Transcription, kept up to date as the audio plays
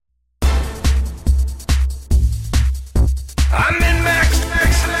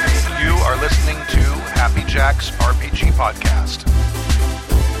Jacks RPG Podcast.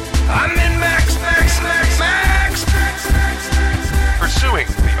 I'm in Max. Pursuing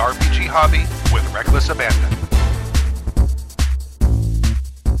the RPG hobby with reckless abandon.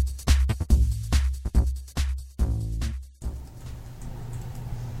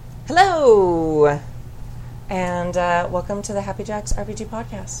 Hello, and welcome to the Happy Jacks RPG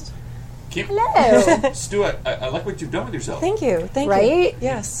Podcast. Hello. Stuart, I like what you've done with yourself. Thank you. Right?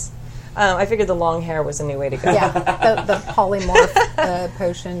 Yes. I figured the long hair was a new way to go. Yeah, the polymorph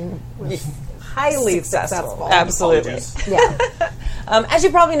potion was Highly successful. Absolutely. Apologies. yeah. As you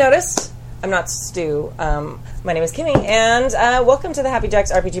probably noticed, I'm not Stu. My name is Kimmy, and welcome to the Happy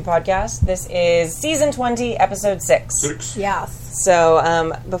Jacks RPG Podcast. This is Season 20, Episode 6. Yes.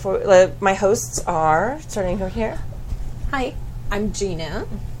 So, before my hosts are, starting over here. Hi, I'm Gina.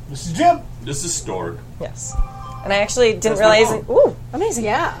 This is Jim. This is Storg. Yes. And I actually didn't That's my realize... mom. Ooh, amazing.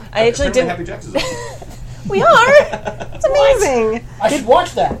 Yeah. I actually Apparently didn't... Happy Jacks is on. We are! It's amazing! I should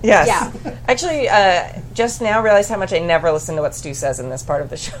watch that. Yes. Yeah. Actually, just now realized how much I never listen to what Stu says in this part of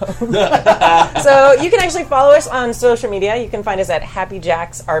the show. So you can actually follow us on social media. You can find us at Happy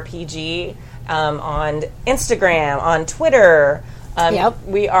Jacks RPG on Instagram, on Twitter. Yep.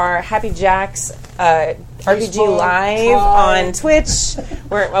 We are Happy Jacks RPG Facebook, Live Tribe. on Twitch.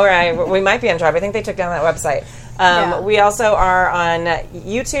 We might be on Tribe. I think they took down that website. Yeah. We also are on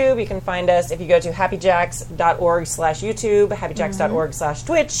YouTube. You can find us if you go to happyjacks.org/YouTube,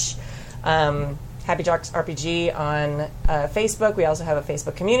 happyjacks.org/Twitch, Happy Jacks RPG on Facebook. We also have a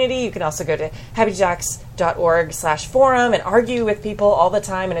Facebook community. You can also go to happyjacks.org/forum and argue with people all the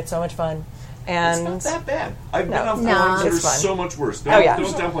time, and it's so much fun. And It's not that bad. I've been on No. forums that It's are fun. so much worse. Oh, yeah. Don't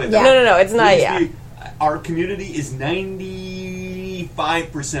downplay that. Yeah. No, it's not. Yeah. Our community is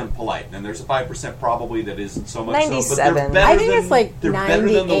 95% polite, and there's a 5% probably that isn't so much. 97. So, but they're I better think than, it's like they're better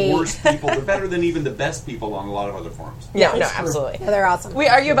than the 98. worst people. They're better than even the best people on a lot of other forums. No, It's true. absolutely. Yeah, they're awesome. We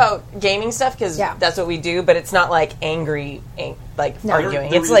argue about gaming stuff because Yeah. that's what we do, but it's not like angry, arguing.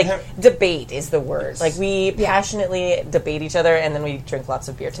 They're It's like really debate is the word. Like we Yeah. passionately debate each other, and then we drink lots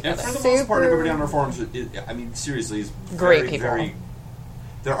of beer And together. for the most part, Super- everybody on our forums, I mean, seriously, is Great very, people. very.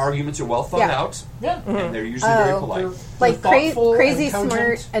 Their arguments are well thought Yeah. out, Yeah. and they're usually very Oh. polite. like They're thoughtful crazy, and cogent.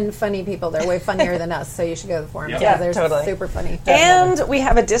 smart, and funny people. They're way funnier than us, so you should go to the forums. Yeah. They're Totally. super funny. And we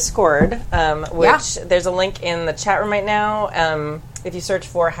have a Discord, which there's a link in the chat room right now. If you search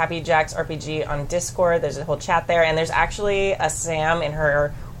for Happy Jacks RPG on Discord, there's a whole chat there, and there's actually a Sam in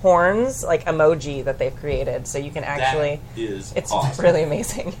her horns like emoji that they've created, so you can actually. That is It's awesome. really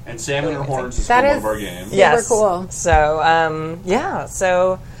amazing. And Sam and her amazing. horns is That from one is- of our games. Super Yes. cool. So,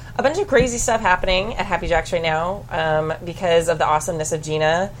 so a bunch of crazy stuff happening at Happy Jacks right now because of the awesomeness of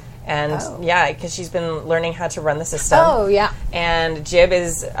Gina. And, Oh. because she's been learning how to run the system. Oh, yeah. And Jib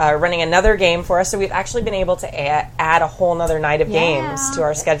is running another game for us, so we've actually been able to add a whole nother night of games to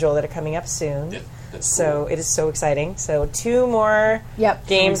our schedule that are coming up soon. Yeah, that's So cool. it is so exciting. So 2 more Yep.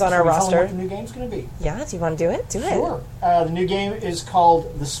 games on Should our we tell them roster. what the new game's going to be? Yeah, do you want to do it? Do it. Sure. The new game is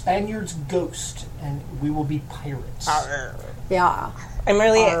called The Spaniard's Ghost, and we will be pirates. Yeah. I'm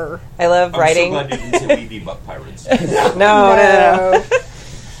really. Arr. I love I'm writing. so glad you didn't say we be butt pirates. No.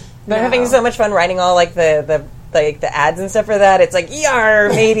 But I'm No. having so much fun writing all like the ads and stuff for that. It's like, "Yar,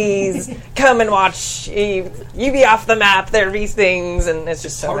 mateys, come and watch. You be off the map. There are these things," and it's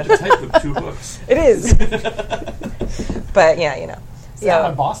just It's so hard much to fun. type with 2 hooks. It is. But yeah, So, Yeah,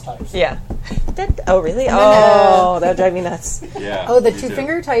 my boss types. yeah. Oh, really? Oh, that would drive me nuts. Yeah. Oh, the me too.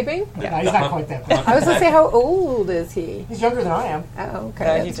 two-finger typing? No, he's not quite that bad. I was going to say, how old is he? He's younger than I am. Oh,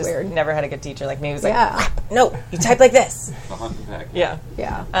 okay. He That's just weird. never had a good teacher like me. He was like, Yeah. "No, you type like this." The hunt and pack. Yeah.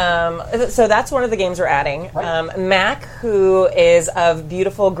 Yeah. So that's one of the games we're adding. Right. Mac, who is of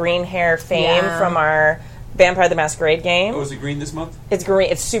beautiful green hair fame Yeah. from our Vampire the Masquerade game. Oh, is it green this month? It's green.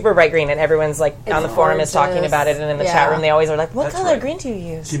 It's super bright green, and everyone's like on the forum is talking gorgeous. about it, and in the Yeah. chat room they always are like, "What That's color right. green do you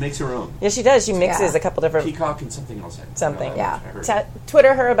use?" She makes her own. Yeah, she does. She mixes Yeah. a couple different Peacock and something else. something. Yeah. I heard.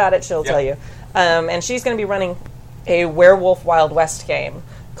 Twitter her about it. She'll Yeah. tell you. And she's going to be running a Werewolf Wild West game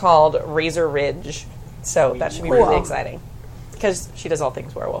called Razor Ridge. So that should be really Cool. exciting because she does all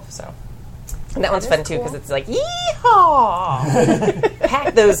things werewolf. So. And that one's is fun too cool. because it's like, yeehaw!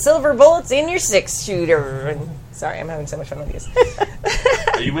 Pack those silver bullets in your 6-shooter. And, sorry, I'm having so much fun with these.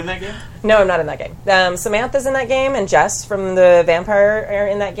 Are you in that game? No, I'm not in that game. Samantha's in that game, and Jess from the Vampire are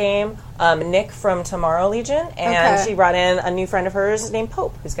in that game. Nick from Tomorrow Legion, and Okay. she brought in a new friend of hers named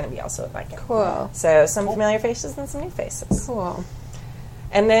Pope, who's going to be also in that game. Cool. So some familiar faces and some new faces. Cool.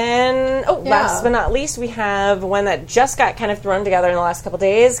 And then, last but not least, we have one that just got kind of thrown together in the last couple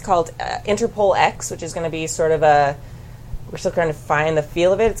days called Interpol X, which is going to be sort of a We're still trying to find the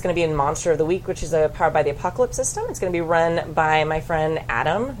feel of it. It's going to be in Monster of the Week, which is a Powered by the Apocalypse system. It's going to be run by my friend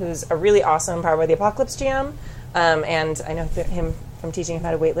Adam, who's a really awesome Powered by the Apocalypse GM. And I know him from teaching him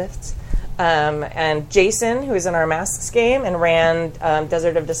how to weightlift. And Jason, who is in our Masks game and ran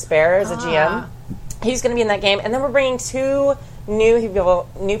Desert of Despair as a GM. He's going to be in that game. And then we're bringing 2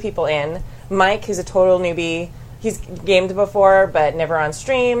 new people in. Mike, who's a total newbie. He's gamed before, but never on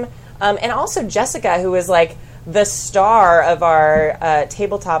stream. And also Jessica, who is like the star of our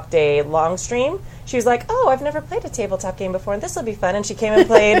Tabletop Day long stream. She was like, oh, I've never played a tabletop game before, and this will be fun. And she came and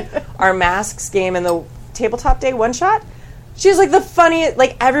played our Masks game in the Tabletop Day one-shot. She was like the funniest,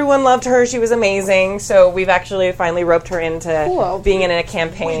 like everyone loved her. She was amazing. So we've actually finally roped her into being in a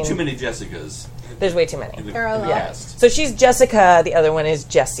campaign. Way too many Jessicas. There's way too many. There are a lot. Cast. So she's Jessica, the other one is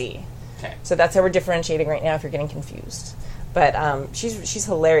Jessie. Okay. So that's how we're differentiating right now if you're getting confused. But she's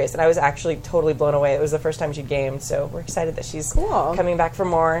hilarious, and I was actually totally blown away. It was the first time she gamed, so we're excited that she's coming back for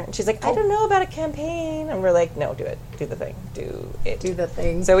more. And she's like, I don't know about a campaign. And we're like, no, do it. Do the thing. Do it. Do the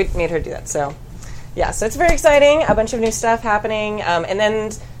thing. So we made her do that. So, yeah, so it's very exciting. A bunch of new stuff happening. And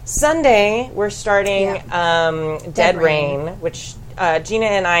then Sunday, we're starting Dead Rain, which Gina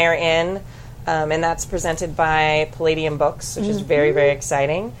and I are in. And that's presented by Palladium Books, which is very, very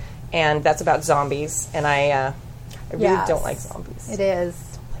exciting. And that's about zombies. And I really don't like zombies. It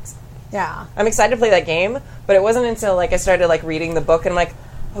is. Yeah. I'm excited to play that game, but it wasn't until I started reading the book and I'm like,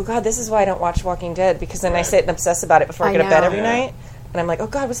 oh god, this is why I don't watch Walking Dead, because then I sit and obsess about it before I go to bed every night. And I'm like, oh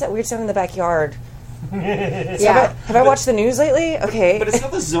god, what's that weird sound in the backyard? Have I watched the news lately? Okay. But it's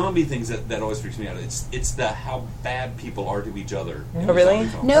not the zombie things that always freaks me out. It's the how bad people are to each other. Oh, really?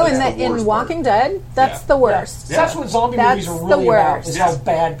 No, That's in Walking Dead, that's the worst. Yeah. That's what zombie movies are really about, is how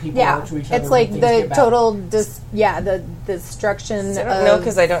bad people are to each other. It's like the total, the destruction. I don't know,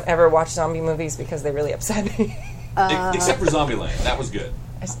 because I don't ever watch zombie movies because they really upset me. Except for Zombieland. That was good.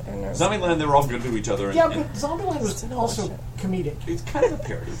 Zombieland, they were all good to each other. But Zombieland was also comedic. It's kind of a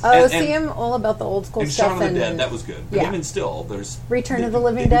parody. I'm all about the old school and stuff. Shaun of the Dead, that was good. But even still, there's... Return of the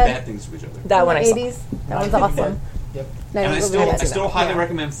Living Dead. Dead. Bad things to each other. That one I saw. 80s. That one's awesome. Yep. And I still highly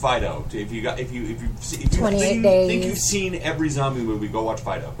recommend Fido. If you think you've seen every zombie movie, go watch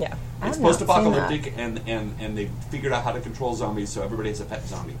Fido. Yeah. It's post-apocalyptic, and they figured out how to control zombies, so everybody has a pet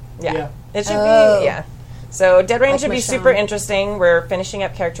zombie. Yeah. It should be, So Dead Rain should be super interesting. We're finishing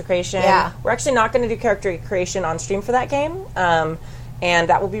up character creation. Yeah. We're actually not going to do character creation on stream for that game. And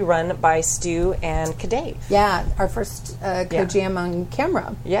that will be run by Stu and Kadave. Yeah, our first co-GM on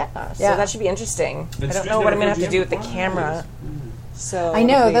camera. Yeah. So that should be interesting. I don't know what I'm going to have to do with the camera. So I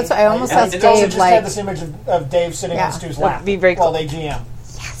know, that's why I almost asked Dave, also just had this image of Dave sitting on Stu's lap be very cool. while they GM.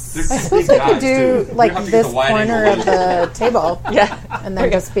 I suppose I could do this corner of the table. And then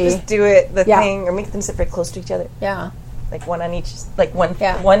just do it the thing, or make them sit very close to each other. Yeah. Like one on each,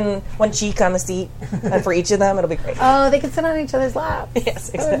 one cheek on the seat, and for each of them, it'll be great. Oh, they could sit on each other's laps. Yes,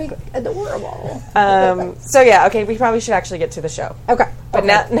 exactly. That would be adorable. We probably should actually get to the show. Okay. But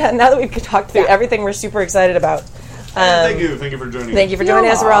now that we've talked through everything we're super excited about. Thank you for joining us. Thank you for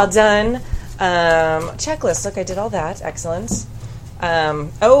joining us. We're all done. Checklist. Look, I did all that. Excellent.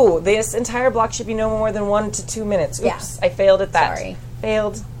 This entire block should be no more than 1 to 2 minutes. Oops, I failed at that. Sorry.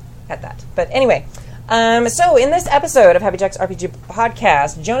 Failed at that. But anyway, so in this episode of Happy Jack's RPG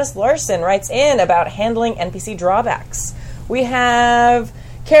Podcast, Jonas Larson writes in about handling NPC drawbacks. We have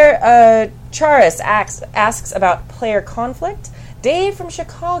Charis asks about player conflict. Dave from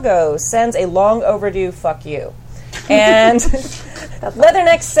Chicago sends a long overdue fuck you. And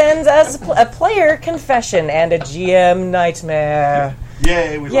Leatherneck sends us a player confession and a GM nightmare.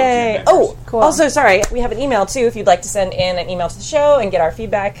 Yay, we love GM. Oh, cool. Also, sorry, we have an email, too, if you'd like to send in an email to the show and get our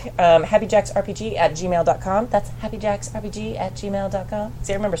feedback. happyjacksrpg@gmail.com. That's happyjacksrpg@gmail.com.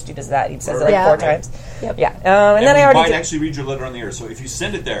 See, I remember Stu does that. He says it 4 times. Yep. Yeah. And then I might actually read your letter on the air, so if you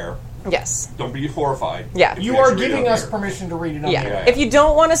send it there... Yes. Don't be horrified. Yeah. You are giving us permission to read it on the air. If you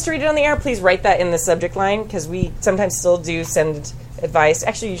don't want us to read it on the air, please write that in the subject line, because we sometimes still do send advice.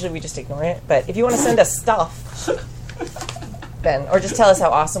 Actually, usually we just ignore it. But if you want to send us stuff, then, or just tell us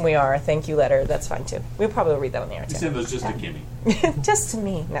how awesome we are, a thank you letter, that's fine, too. We'll probably read that on the air, too. You send those just to Kimmy. Just to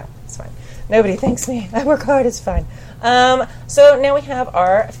me. No, it's fine. Nobody thanks me. I work hard, it's fine. So now we have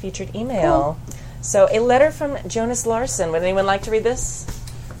our featured email. Cool. So a letter from Jonas Larson. Would anyone like to read this?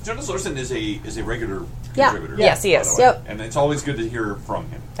 Jonas Larson is a regular contributor. Yes, he is. Yep. And it's always good to hear from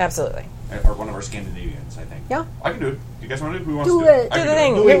him. Absolutely. Or one of our Scandinavians, I think. Yeah. I can do it. You guys want to do it? Who wants do to do it? it? Do the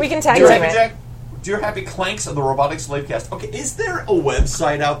thing. Do We can tag team it. Dear Happy Clanks of the Robotic Slavecast. Okay, is there a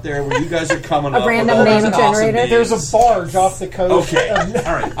website out there where you guys are coming up random with all name these awesome generator? names? There's a barge off the coast. Okay,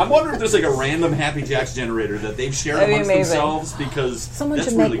 all right. I'm wondering if there's like a random Happy Jacks generator that they've shared amongst themselves because someone that's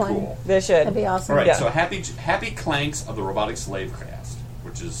should really make one. cool. They should. That'd be awesome. All right, Yeah. so Happy Clanks of the Robotic Slavecast,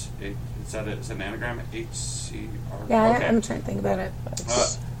 which is that an anagram? HCR. Yeah, okay. I'm trying to think about it.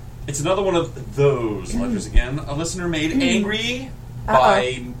 It's another one of those letters again. A listener made angry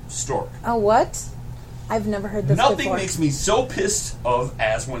by Stork. Oh, what? I've never heard this Nothing before. makes me so pissed of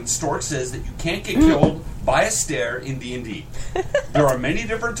as when Stork says that you can't get killed by a stare in D&D. There are many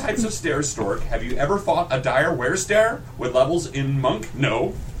different types of stares, Stork. Have you ever fought a dire were-stare with levels in Monk?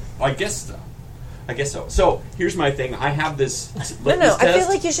 No. I guess so. So, here's my thing. I have this litmus I test. feel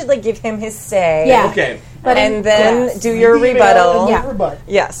like you should give him his say. Yeah. Okay. But And then yes. do your Email rebuttal. and Yeah. rebut.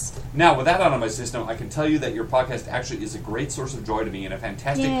 Yes. Now, with that out of my system, I can tell you that your podcast actually is a great source of joy to me and a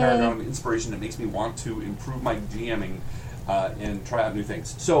fantastic Yay. paradigm of inspiration that makes me want to improve my GMing and try out new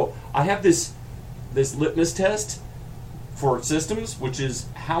things. So, I have this litmus test for systems, which is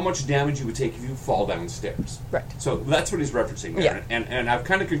how much damage you would take if you fall downstairs. Right. So that's what he's referencing there. Yeah. And I've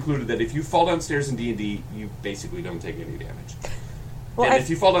kind of concluded that if you fall downstairs in D&D, you basically don't take any damage. Well, And if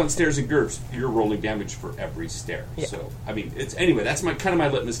you fall downstairs in GURPS, you're rolling damage for every stair. Yeah. So, I mean, anyway, that's my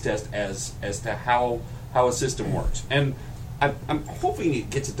litmus test as to how a system works. And I'm hoping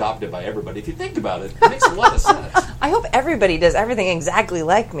it gets adopted by everybody. If you think about it, it makes a lot of sense. I hope everybody does everything exactly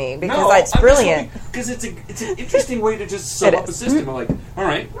like me because it's brilliant. Because it's an interesting way to just sum It up a is. system. I'm like, all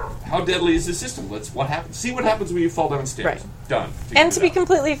right, how deadly is this system? See what happens when you fall downstairs. Right. Done. And to be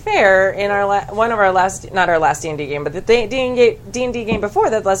completely fair, in one of our last, not our last D&D game, but the D&D game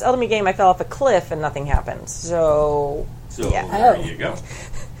before that, the last Elden Ring game, I fell off a cliff and nothing happened. So yeah. There you go.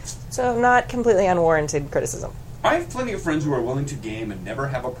 So not completely unwarranted criticism. I have plenty of friends who are willing to game and never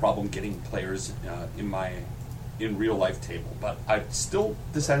have a problem getting players in real life table, but I've still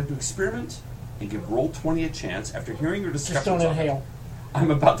decided to experiment and give Roll20 a chance after hearing your discussions. Just don't on it. inhale. I'm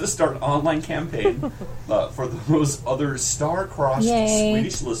about to start an online campaign for those other star-crossed Yay.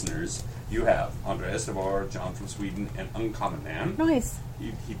 Swedish listeners. You have Andreas Devar, John from Sweden, and Uncommon Man. Nice.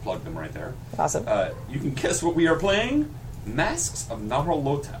 He plugged them right there. Awesome. You can guess what we are playing? Masks of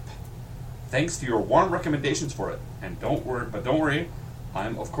Nyarlathotep. Thanks to your warm recommendations for it. And don't worry,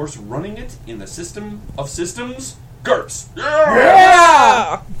 I'm of course running it in the system of systems, GURPS.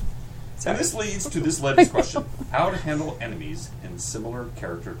 Yeah! And this leads to this latest question: how to handle enemies and similar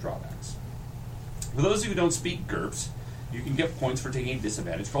character drawbacks. For those of you who don't speak GURPS, you can get points for taking a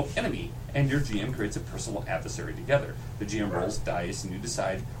disadvantage called enemy, and your GM creates a personal adversary together. The GM rolls dice, and you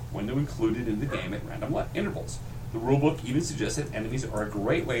decide when to include it in the game at random intervals. The rulebook even suggests that enemies are a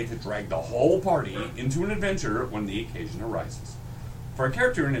great way to drag the whole party into an adventure when the occasion arises. For a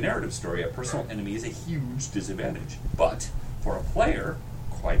character in a narrative story, a personal enemy is a huge disadvantage, but for a player,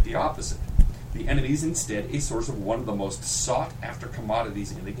 quite the opposite. The enemy is instead a source of one of the most sought-after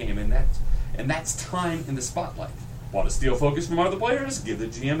commodities in the game, and that's time in the spotlight. Want to steal focus from other players? Give the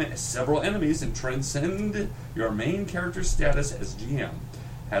GM several enemies and transcend your main character's status as GM.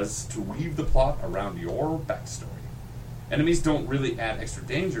 Has to weave the plot around your backstory. Enemies don't really add extra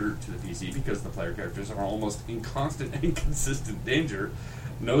danger to the PC because the player characters are almost in constant and consistent danger.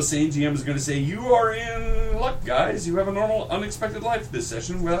 No sane GM is going to say, you are in luck, guys. You have a normal, unexpected life this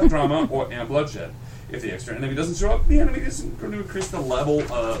session without drama and bloodshed. If the extra enemy doesn't show up, the enemy isn't going to increase the level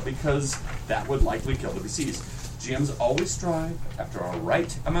because that would likely kill the PCs. GMs always strive after a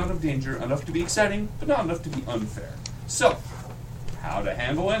right amount of danger, enough to be exciting, but not enough to be unfair. So, how to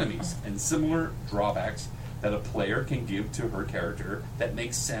handle enemies and similar drawbacks that a player can give to her character that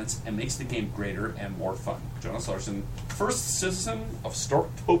makes sense and makes the game greater and more fun. Jonas Larson, first citizen of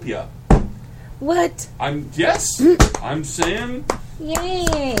Storktopia. What? I'm saying Yay!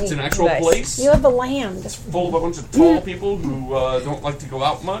 it's an actual Nice. place. You have a land. Full of a bunch of tall people who don't like to go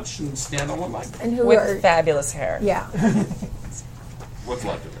out much and stand on one leg. And who With are... fabulous hair. Yeah. What's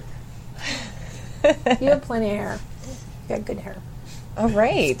left of it? You have plenty of hair. You got good hair. All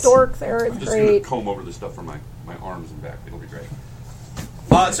right. Stork's hair is I'm just going great. to comb over the stuff from my arms and back. It'll be great.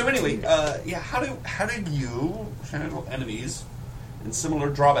 So anyway, how do you handle enemies and similar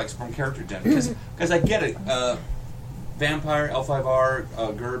drawbacks from character gen? Because I get it. Vampire, L5R,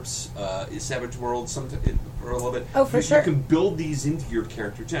 GURPS, Savage World, or a little bit. Oh, for sure. You can build these into your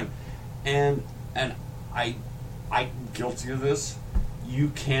character gen, and I'm guilty of this. You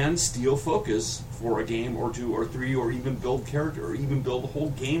can steal focus for a game or two or three, or even build character, or even build whole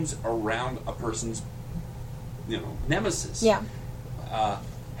games around a person's, nemesis. Yeah.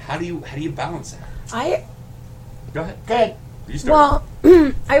 How do you balance that? Go ahead. Good. You start.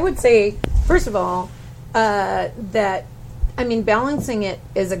 Well, I would say First of all, balancing it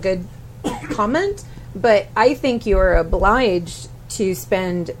is a good comment, but I think you're obliged to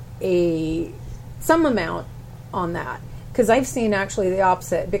spend some amount on that. Because I've seen actually the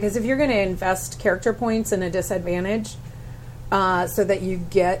opposite. Because if you're going to invest character points in a disadvantage so that you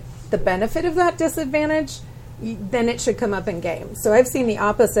get the benefit of that disadvantage, then it should come up in game. So I've seen the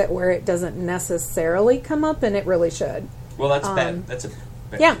opposite where it doesn't necessarily come up, and it really should. Well, that's bad. That's a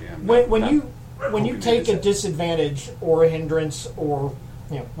bad yeah. When you take a disadvantage or a hindrance or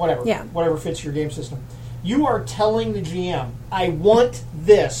whatever fits your game system, you are telling the GM, I want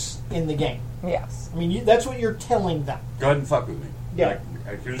this in the game. Yes. I mean, that's what you're telling them. Go ahead and fuck with me. Yeah.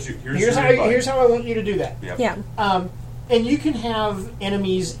 Here's how I want you to do that. Yep. Yeah. And you can have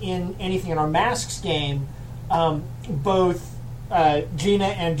enemies in anything. In our Masks game, both Gina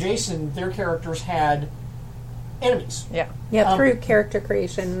and Jason, their characters had enemies. Yeah. Yeah, through character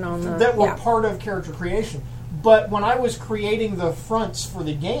creation on the... That were part of character creation. But when I was creating the fronts for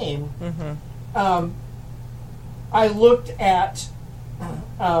the game, I looked at...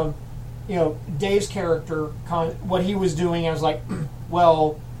 Dave's character, what he was doing, I was like,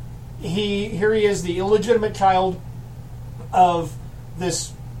 well, here he is, the illegitimate child of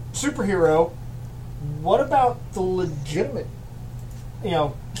this superhero. What about the legitimate,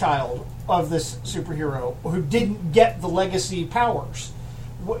 child of this superhero who didn't get the legacy powers?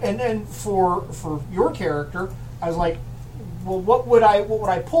 And then for your character, I was like, well, what would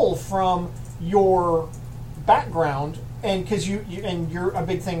I pull from your background? And because you're a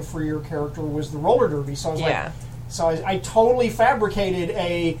big thing for your character was the roller derby, so I was I totally fabricated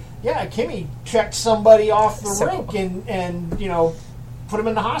Kimmy checked somebody off the rink and put them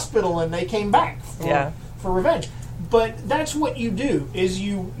in the hospital and they came back for revenge. But that's what you do is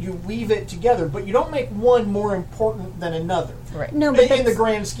you weave it together, but you don't make one more important than another. Right. No, but in the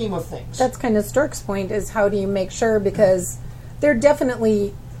grand scheme of things. That's kind of Sturk's point is how do you make sure, because they're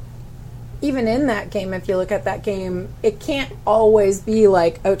definitely. Even in that game, if you look at that game, it can't always be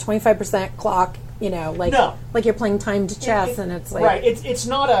like, 25% clock, like you're playing timed chess, and it's like... Right, it's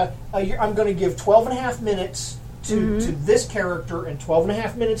not I'm going to give 12 and a half minutes to this character and 12 and a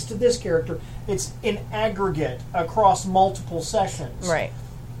half minutes to this character. It's an aggregate across multiple sessions. Right.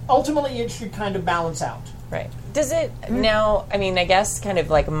 Ultimately, it should kind of balance out. Right. Does it now, I guess kind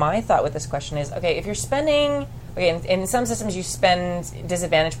of like my thought with this question is, okay, if you're spending... Okay, in some systems you spend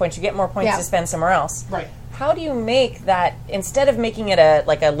disadvantage points, you get more points to spend somewhere else. Right. How do you make that, instead of making it a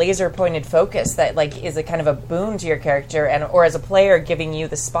laser pointed focus that is a kind of a boon to your character or as a player giving you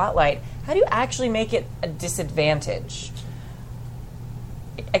the spotlight, how do you actually make it a disadvantage?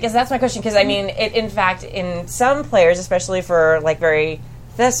 I guess that's my question, because in fact, in some players, especially for very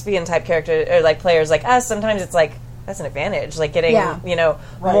thespian type characters or players like us, sometimes it's that's an advantage, getting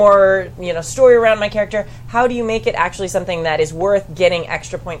more story around my character. How do you make it actually something that is worth getting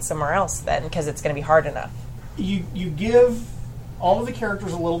extra points somewhere else then, because it's going to be hard enough? You give all of the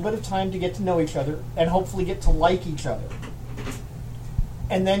characters a little bit of time to get to know each other and hopefully get to like each other,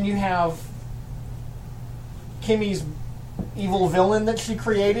 and then you have Kimmy's evil villain that she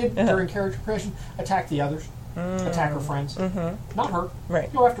created during character creation attack the others, attack her friends, not her.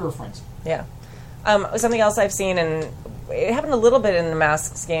 Right. Go after her friends. Yeah. Something else I've seen, and it happened a little bit in the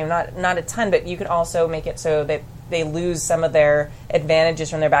Masks game, not a ton, but you could also make it so that they lose some of their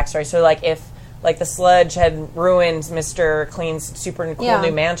advantages from their backstory. So, if the sludge had ruined Mr. Clean's super cool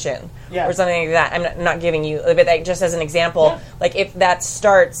new mansion or something like that. I'm not giving you, but just as an example, if that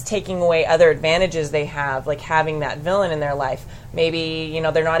starts taking away other advantages they have, having that villain in their life, maybe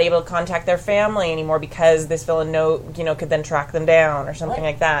they're not able to contact their family anymore because this villain could then track them down or something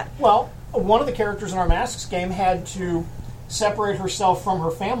like that. Well, one of the characters in our Masks game had to separate herself from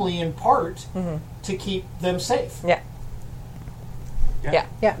her family in part to keep them safe. Yeah.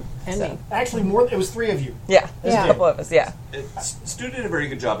 And so. Actually, it was three of you. Yeah, there's a couple of us, Stu did a very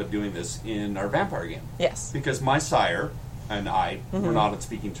good job at doing this in our vampire game. Yes. Because my sire and I were not on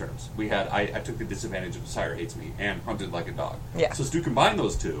speaking terms. I took the disadvantage of sire hates me and hunted like a dog. Yeah. So Stu combined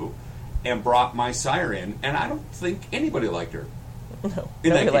those two and brought my sire in, and I don't think anybody liked her. No,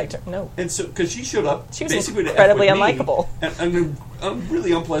 nobody liked her. No. And so, because she showed up, she was basically incredibly unlikable, and a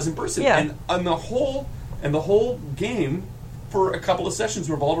really unpleasant person. Yeah. And the whole game for a couple of sessions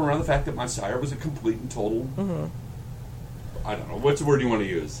revolved around the fact that my sire was a complete and total. I don't know what's the word you want to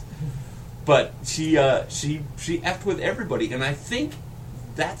use, but she effed with everybody, and I think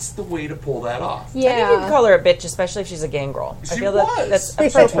that's the way to pull that off. I think you can call her a bitch, especially if she's a gangrel. I She feel was. that's She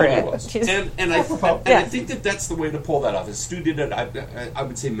totally appropriate. was. She's- And I think that that's the way to pull that off. And Stu did it, I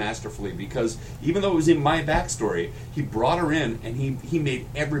would say, masterfully, because even though it was in my backstory, he brought her in and he made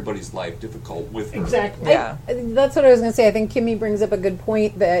everybody's life difficult with her. Exactly. Yeah. That's what I was going to say. I think Kimmy brings up a good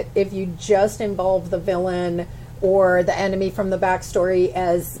point that if you just involve the villain or the enemy from the backstory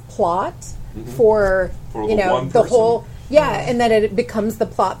as plot for For you the know one the person. whole and then it becomes the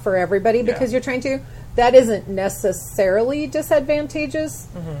plot for everybody because Yeah. you're trying to. That isn't necessarily disadvantageous,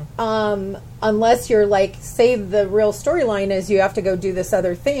 unless you're like, say the real storyline is you have to go do this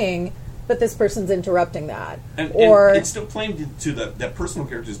other thing, but this person's interrupting that, And it's still playing to that personal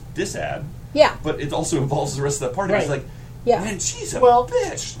character's disad, yeah, but it also involves the rest of the party. Right. It's like, Yeah. man, she's a Well,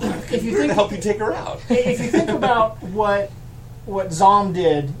 bitch. if you We're going to think- help you take her out. If you think about what Zom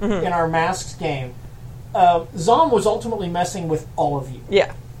did in our Masks game, Zom was ultimately messing with all of you.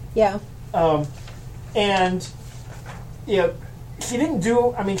 yeah. yeah, And you know, she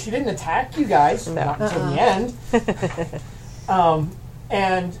didn't attack you guys, No. not until the end.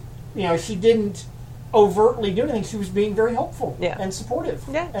 And you know, she didn't overtly do anything. She was being very helpful Yeah. and supportive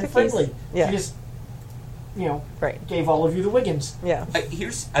Yeah, and cookies. friendly. Yeah. She just, you know, Right. gave all of you the Wiggins. Yeah. I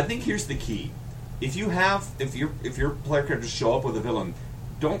think here's the key. If your player characters show up with a villain,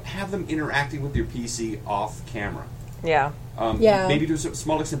 don't have them interacting with your PC off camera. Yeah. Yeah. Maybe to a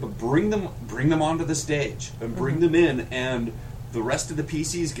small extent, but bring them onto the stage and bring them in, and the rest of the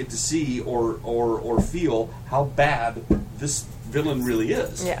PCs get to see or feel how bad this villain really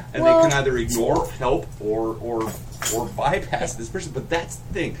is. Yeah. And Well- they can either ignore, help, or bypass this person. But that's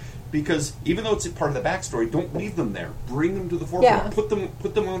the thing. Because even though it's a part of the backstory, don't leave them there. Bring them to the forefront. Yeah.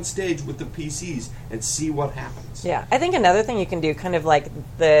 Put them on stage with the PCs and see what happens. Yeah, I think another thing you can do, kind of like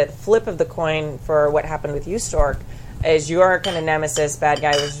the flip of the coin for what happened with you, Stork, is your kind of nemesis bad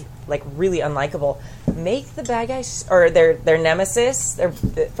guy was like really unlikable. Make the bad guys or their nemesis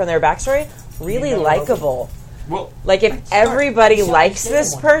from their backstory really likable. Well, Like if everybody It's not likes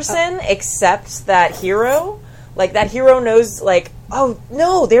this understandable. person except that hero, like that hero knows, like, oh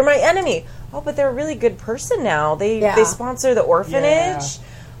no, they're my enemy. Oh, but they're a really good person now. They Yeah. sponsor the orphanage.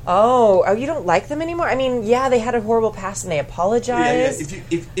 Oh, you don't like them anymore? I mean, yeah, they had a horrible past and they apologized.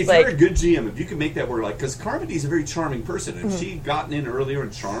 If Like- you're a good GM, if you can make that work, like, because Carmody's a very charming person, and she'd gotten in earlier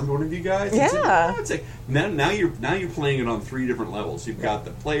and charmed one of you guys. Yeah. It's like now you're playing it on 3 different levels. You've got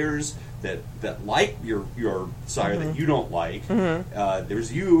the players that like your sire that you don't like.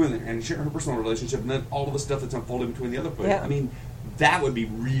 There's you and her personal relationship, and then all of the stuff that's unfolding between the other players. Yeah. I mean, that would be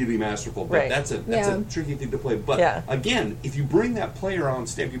really masterful, but Right. that's a tricky thing to play. But Yeah. again, if you bring that player on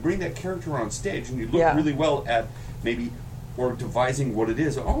stage, if you bring that character on stage, and you look Yeah. really well at maybe or devising what it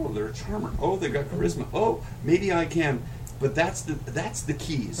is. Oh, they're a charmer. Oh, they've got charisma. Oh, maybe I can. But that's the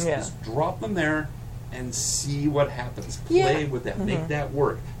keys. Yeah. Just drop them there and see what happens. Play Yeah. with that. Make that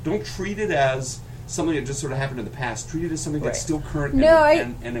work. Don't treat it as something that just sort of happened in the past. Treat it as something that's Right. still current. No,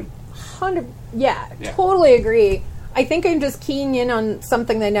 and 100. Yeah, Yeah. totally agree. I think I'm just keying in on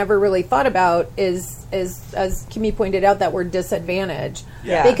something I never really thought about is as Kimmy pointed out, that word disadvantage.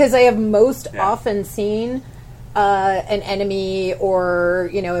 Yeah. Because I have most Yeah. often seen an enemy or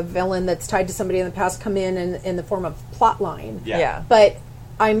a villain that's tied to somebody in the past come in the form of plot line. Yeah. But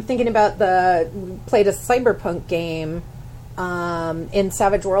I'm thinking about played a cyberpunk game in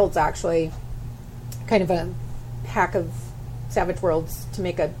Savage Worlds, actually. Kind of a hack of Savage Worlds to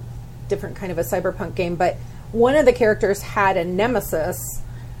make a different kind of a cyberpunk game. But one of the characters had a nemesis,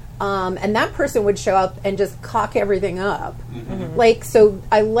 and that person would show up and just cock everything up. Like, so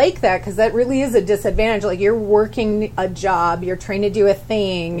I like that because that really is a disadvantage. Like, you're working a job, you're trying to do a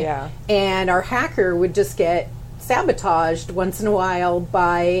thing, Yeah. and our hacker would just get sabotaged once in a while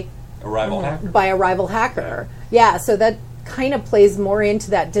by a rival hacker. a rival hacker. Yeah, so that kind of plays more into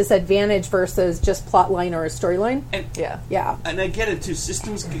that disadvantage versus just plot line or a storyline. And Yeah. Yeah. And I get it too.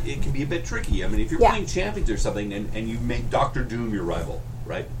 Systems it can be a bit tricky. I mean, if you're Yeah. playing Champions or something, and you make Doctor Doom your rival,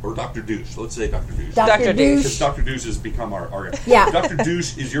 right? Or Dr. Douche. Let's say Dr. Douche. Dr. Douche. Because Dr. Douche has become our Yeah. Dr.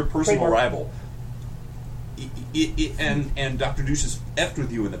 Douche is your personal Trademark. rival. And Dr. Douche has effed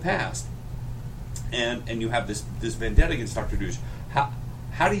with you in the past, and you have this vendetta against Dr. Douche.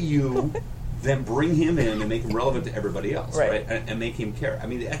 How do you then bring him in and make him relevant to everybody else, Right. right? And make him care. I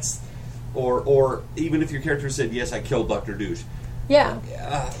mean, that's or even if your character said, "Yes, I killed Dr. Douche." Yeah.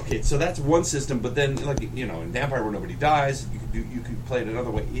 Okay, so that's one system, but then, like, in Vampire where nobody dies, you can play it another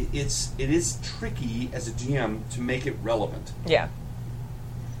way. It is tricky as a GM to make it relevant. Yeah.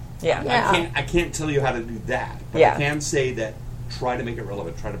 Yeah. Yeah. I can't tell you how to do that, but Yeah. I can say that try to make it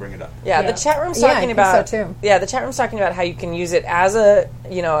relevant. Try to bring it up. Yeah, Yeah. the chat room's Yeah, I talking think about. so, too. Yeah, the chat room's talking about how you can use it as a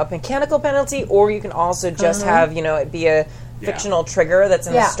mechanical penalty, or you can also just have it be a fictional trigger that's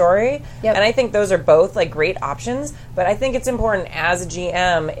in the Yeah. story. Yep. And I think those are both like great options. But I think it's important as a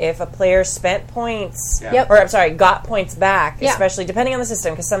GM if a player spent points, Yeah. Yep. or I'm sorry, got points back, Yeah. especially depending on the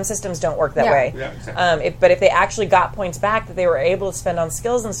system, because some systems don't work that Yeah. way. Yeah, exactly. But if they actually got points back that they were able to spend on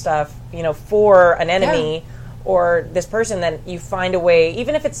skills and stuff, for an enemy or this person, then you find a way,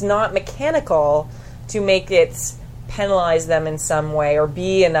 even if it's not mechanical, to make it penalize them in some way or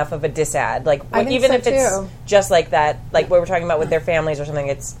be enough of a disad. Like I think even so, if it's too. just like that, like what we're talking about with their families or something.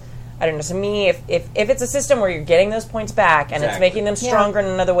 It's I don't know. To me, if it's a system where you're getting those points back and it's Exactly. making them stronger in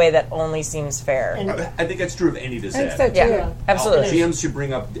another way, that only seems fair. And I think that's true of any I disad. think so too. Yeah, absolutely. GMs should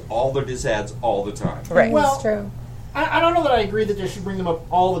bring up all their disads all the time. Right. Well, That's true. I don't know that I agree that they should bring them up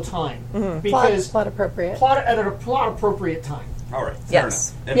all the time because Plot appropriate. plot at a plot appropriate time. All right, fair Yes.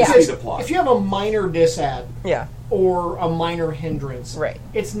 enough. And Yeah. speed Because of plot. if you have a minor disad Yeah. or a minor hindrance, Right.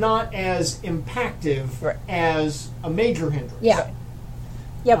 it's not as impactful Right. as a major hindrance. Yeah.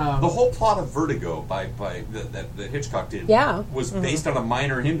 Yep. the whole plot of Vertigo by that Hitchcock did Yeah. was based on a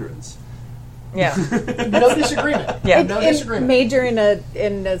minor hindrance. Yeah. No disagreement. Yeah. No And disagreement. major in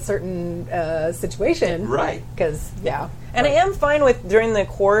a certain situation. Right. Because And I am fine with during the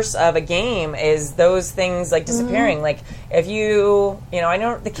course of a game is those things like disappearing. Like if I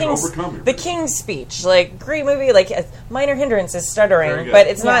know overcome it. the King's Speech, like great movie. Like a minor hindrance is Very stuttering, good. but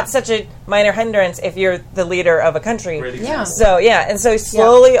it's Yeah. not such a minor hindrance if you're the leader of a country. Great Yeah. example. So and so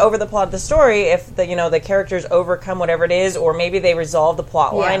slowly over the plot of the story, if the characters overcome whatever it is, or maybe they resolve the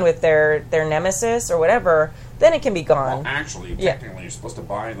plot line Yeah. with their nemesis or whatever, then it can be gone. Well, actually, Yeah. technically, you're supposed to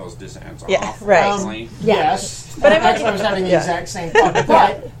buy those disads Yeah, off. right. Actually. Yes, But I but mean- I was having the Yeah. exact same thought.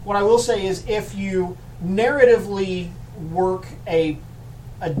 But what I will say is, if you narratively work a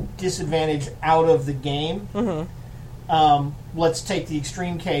disadvantage out of the game, let's take the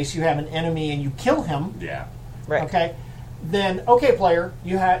extreme case: you have an enemy and you kill him. Yeah. Right. Okay, then player,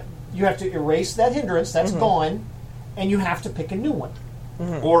 you have to erase that hindrance. That's gone, and you have to pick a new one.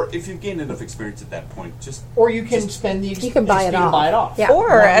 Or if you've gained enough experience at that point, just Or you can spend the You can buy it XP to off. buy it off. Yeah. Or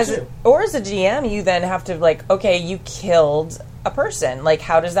One as two. a GM, you then have to okay, you killed a person. Like,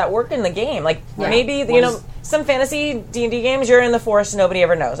 how does that work in the game? Like, maybe What is- some fantasy D&D games, you're in the forest, nobody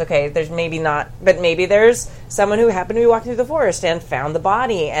ever knows. Okay, there's maybe not, but maybe there's someone who happened to be walking through the forest and found the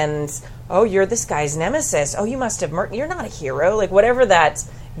body, and you're this guy's nemesis. You must have murdered. You're not a hero. Like whatever that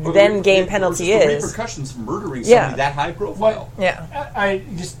or then the- game or penalty just the is. repercussions of murdering Yeah. somebody that high profile. Yeah. I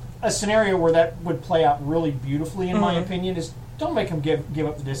just a scenario where that would play out really beautifully, in my opinion, is don't make him give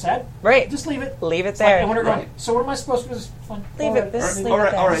up the disad. Right. Just leave it. Leave it It's like, there. and when they're going, Right. so what am I supposed to do? Fine. Leave Go it. ahead. This- leave All it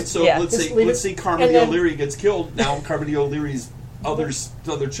right, there. all right. So Yeah. let's Just say leave let's it. say Carmody And then- O'Leary gets killed. Now Carmody O'Leary's other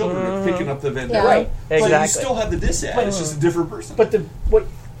children are picking up the vendetta. Right. But you Exactly. still have the disad. It's just a different person. But what,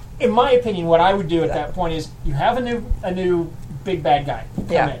 in my opinion, what I would do at that point is you have a new big bad guy come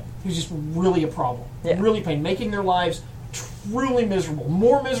Yeah. in who's just really a problem, Yeah. really pain, making their lives truly miserable,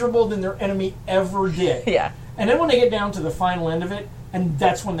 more miserable than their enemy ever did. Yeah. And then when they get down to the final end of it, and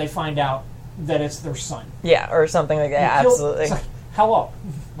that's when they find out that it's their son. Yeah, or something like that. Yeah, You kill- absolutely. It's like, hello,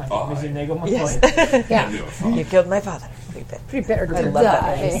 my name Oh, is Inigo Montoya. Yes. yeah. You killed my father. Leave it. Prepare I to love that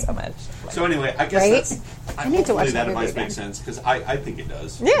die. movie so much. So anyway, I guess Right? that's. I need to watch hopefully that that movie advice again. makes sense because I think it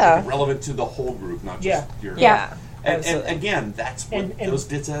does. Yeah. Make it relevant to the whole group, not just Yeah. your. Yeah. And Absolutely. again, that's what And- those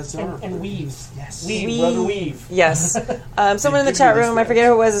disads are. And weave. Yes. Weave, brother, weave. Yes. Someone in the Give chat me this room, I list. forget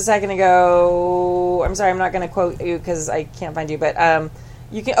who it was a second ago. I'm sorry, I'm not going to quote you because I can't find you, but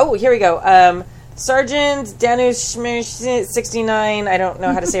you can. Oh, here we go. Sergeant Danush 69. I don't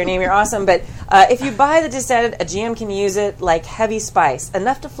know how to say your name. You're awesome. But if you buy the disad, a GM can use it like heavy spice.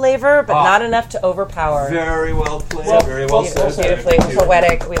 Enough to flavor, but not enough to overpower. Very well played. Well, very well well said. Beautifully Thank you.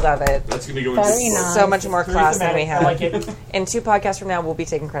 poetic. We love it. That's going to go Very into nice. So much more Very class than we thematic. have. I like it. In 2 podcasts from now, we'll be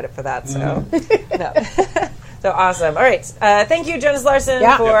taking credit for that. So, no. So awesome. All right. Thank you, Jonas Larson,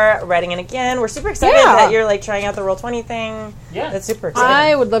 Yeah. for writing in again. We're super excited Yeah. that you're trying out the Roll20 thing. Yeah. That's super exciting.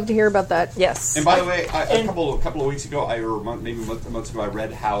 I would love to hear about that. Yes. And by the way, a couple of weeks ago, maybe months ago, I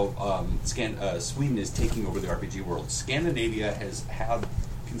read how Sweden is taking over the RPG world. Scandinavia has had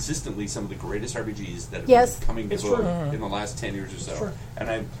consistently some of the greatest RPGs that have Yes. been coming to It's vogue true. in the last 10 years or so. true.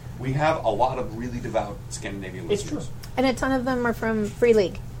 And we have a lot of really devout Scandinavian It's listeners. true. And a ton of them are from Free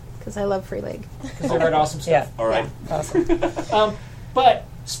League because I love Free League. Because they write awesome Yeah. stuff. All right. Awesome. But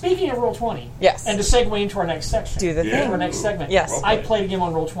speaking of Roll20, Yes. and to segue into our next section, Do the Yeah. thing. our next segment, Yes. Well I played. played a game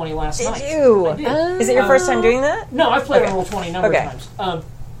on Roll20 last Did night. you? I did. Is it your first time doing that? No, I've played Okay. on Roll20 a number Okay. of times.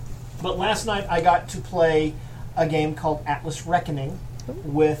 But last night I got to play a game called Atlas Reckoning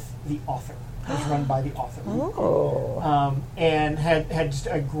with the author. It was run by the author. And had just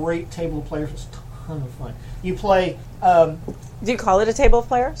a great table of players. It was a ton of fun. You play... Do you call it a table of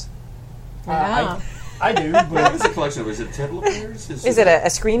players? I do, What but is a collection of? Is it a table of players? Is it a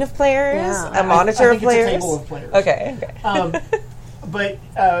screen of players? Yeah. A monitor I of think players? It's a table of players. Okay. But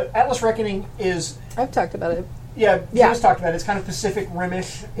Atlas Reckoning is... I've talked about it. Yeah, Yeah. Joe's talked about it. It's kind of Pacific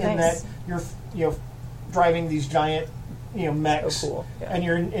Rim-ish in Nice. that you're driving these giant mechs, Oh, cool. Yeah. and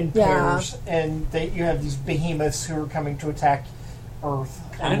you're in Yeah. pairs, and you have these behemoths who are coming to attack Earth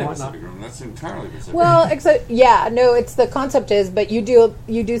I didn't and have whatnot. Pacific Rim. That's entirely Pacific. Well, except it's the concept is, but you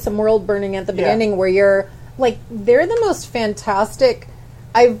do some world burning at the Yeah. beginning where you're like they're the most fantastic.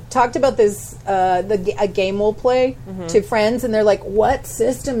 I've talked about this a game we'll play to friends, and they're like, "What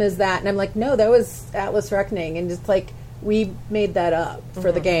system is that?" And I'm like, "No, that was Atlas Reckoning," and just like we made that up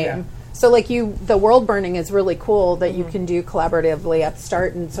for the game. Yeah. So like the world burning is really cool that you can do collaboratively at the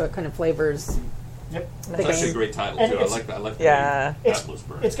start, and so it kind of flavors Yep. the It's actually a game. great title, And too. I it's- like that. I like the Yeah. name, Atlas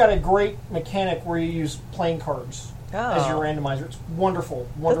Burn. It's got a great mechanic where you use playing cards as your randomizer. It's wonderful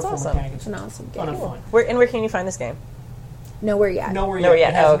awesome. mechanic. It's an awesome ton game. of fun. Where can you find this game? Nowhere yet. Nowhere Nowhere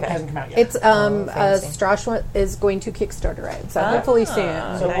yet. yet. It Oh, hasn't, okay. hasn't come out yet. It's fancy. Strashwa is going to Kickstarter it, so hopefully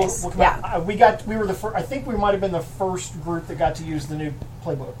soon. So Nice. we'll come Yeah. out. We were the first. I think we might have been the first group that got to use the new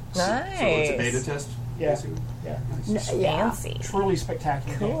playbook. Nice. So it's a beta test? Yeah. basically? Yeah, Yeah. Fancy. truly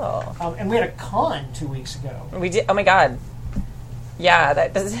spectacular. game. Cool. And we had a con 2 weeks ago. We did. Oh my god. Yeah,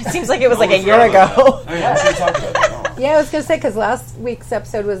 it seems like it was like a I year forgot about ago. that. I mean, I'm sure you talked about that. No. Yeah, I was going to say, because last week's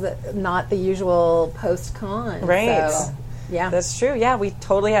episode was not the usual post-con. Right. So, yeah. That's true. Yeah, we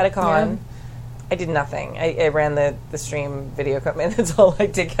totally had a con. I did nothing. I ran the stream video equipment. That's all I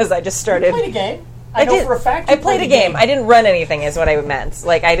did because I just You started. played a game. I know did. for a fact I you played a game. I didn't run anything. Is what I meant.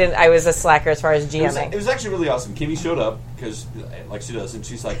 Like I didn't. I was a slacker as far as It was GMing. actually really awesome. Kimmy showed up because, like she does, and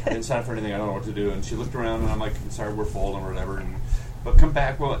she's like, "I didn't sign up for anything. I don't know what to do." And she looked around, and I'm like, "Sorry, we're full and whatever." But come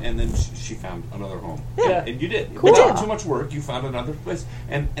back, well, and then she found another home. Yeah. And you did. Cool. Without too much work, you found another place.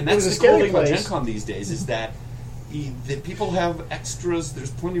 And that's was a the cool scary thing about place. Gen Con these days is that that people have extras.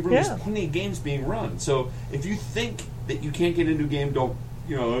 There's plenty of room. Yeah. There's plenty of games being run. So if you think that you can't get into a game, don't,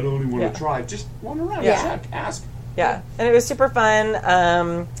 I don't even want Yeah. to try. Just wander around, Yeah. check, ask. Yeah, and it was super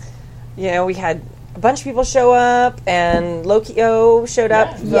fun. We had a bunch of people show up, and Lokio showed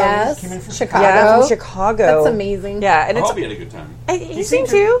up. Yes. Came in from Chicago. Yeah, from Chicago. That's amazing. Yeah, and it's. Hobby had a good time. He seemed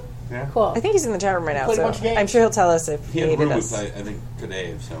to. Yeah. Cool. I think he's in the chat room right now, Played a so bunch of games. I'm sure he'll tell us if He he had a hated room us. with, I think,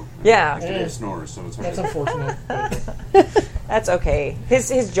 Kadave, so. Yeah. Kadave snores, so it's That's okay. unfortunate. but That's okay.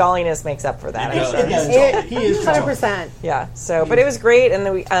 His jolliness makes up for that. He I'm does. sure. He is It- He is 100%. Yeah. So, but it was great, and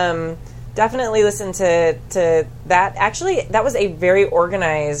then we definitely listened to that. Actually, that was a very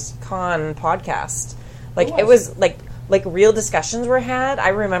organized con podcast. Like it was like real discussions were had. I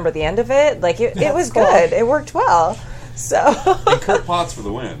remember the end of it. Like it was cool. good. It worked well. So And Kurt Potts for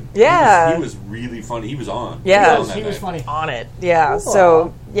the win. Yeah. He was really funny. He was on. Yeah. He was on he that was night. funny. on it. Yeah.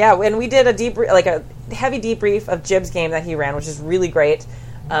 So yeah, and we did a heavy debrief of Jib's game that he ran, which is really great.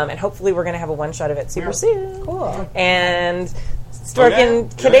 And hopefully we're going to have a one shot of it super soon. Cool. And Stork yeah. and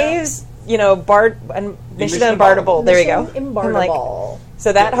Kadave's, Bard and Mission Mission Unbardable. There we go. Mission I'm like, Imbartable.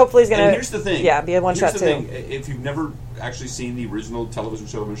 so that hopefully is going to. And here's the thing. Yeah, be a one Here's shot the too. thing. If you've never actually seen the original television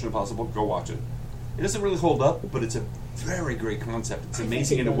show Mission Impossible, go watch it. It doesn't really hold up, but it's a very great concept. It's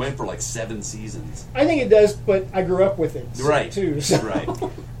amazing, it and it does. went for like 7 seasons. I think it does, but I grew up with it Right. too. So. Right.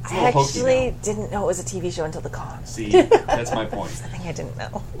 It's a I little hokey actually now. didn't know it was a TV show until the con. See, that's my point. I think I didn't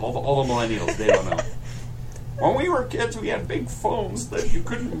know. All the millennials, they don't know. When we were kids, we had big phones that you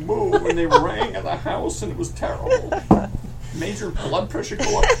couldn't move, and they rang at the house, and it was terrible. Made your blood pressure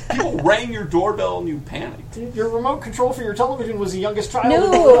go up. People rang your doorbell, and you panicked. Your remote control for your television was the youngest child in the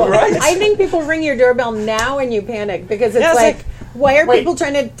No, world. Right. I think people ring your doorbell now and you panic because it's Yeah, it's like, like, why are wait. people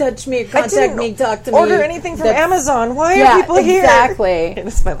trying to touch me, I contact didn't me, talk to me? order anything from That's- Amazon. Why Yeah, are people here? exactly.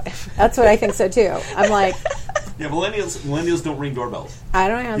 It's my life. That's what I think so too. I'm like, Yeah, millennials don't ring doorbells. I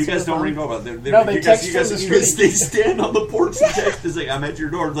don't answer You guys the don't phone. ring doorbells. No, they text from the you guys street. they stand on the porch and text and say, "I'm at your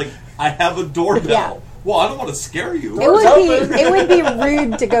door." It's like, I have a doorbell. Yeah. Well, I don't want to scare you. It would be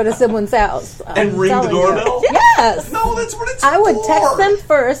rude to go to someone's house And I'm ring the telling you. doorbell? Yes. No, that's what it's I would for. text them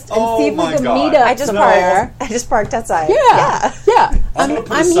first and Oh see if we my could God. meet up I just somewhere. parked outside. Yeah. I'm going to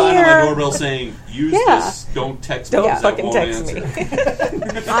put a I'm sign here. on my doorbell saying, "Use Yeah. this. Don't text Don't me. 'cause I fucking won't text answer." me. I'm a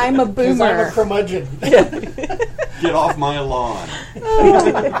Because I'm a boomer. curmudgeon. Get off my lawn.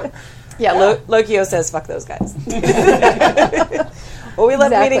 Yeah, Lokio says, "Fuck those guys." Well, we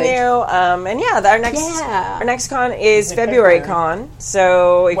love Exactly. meeting you. And yeah, our next con is In February February. con.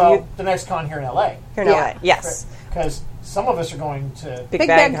 So if Well, you the next con here in LA. here in Yeah. LA, yes, Because some of us are going to Big Big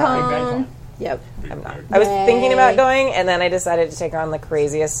Bag Bag Con. Big Bad Con. Con. Yep. I'm not. I was Yay. thinking about going, and then I decided to take on the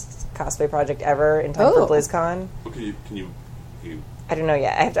craziest cosplay project ever in time Oh. for BlizzCon. Well, can you I don't know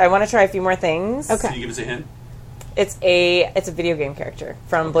yet. I want to try a few more things. Okay. can you give us a hint? It's a video game character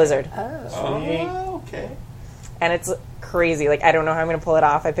from Blizzard, Oh, okay. and it's crazy. Like I don't know how I'm going to pull it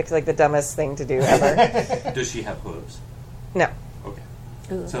off. I picked like the dumbest thing to do ever. Does she have hooves? No. Okay.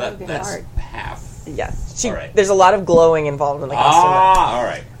 Ooh, So that would be that's hard. half. Yeah. All right. There's a lot of glowing involved in the costume. All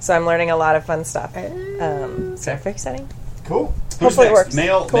right. So I'm learning a lot of fun stuff. So very exciting. Cool. Who's Hopefully it next?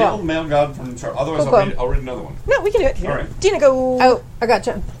 works. Male god from Char. Otherwise, Cool. I'll read another one. No, we can do it. All right. Gina, go. Oh, I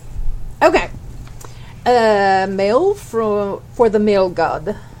gotcha. Okay. Mail for the male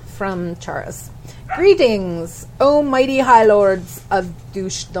god from Charis. Greetings, O mighty high lords of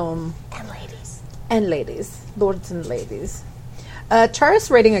douchedom. And ladies. Lords and ladies. Charis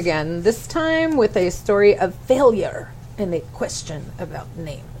writing again, this time with a story of failure and a question about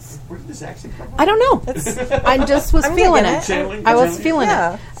names. Where did this accent come from? I don't know. I just was I'm feeling digging it. it. Channeling? I was Channeling? feeling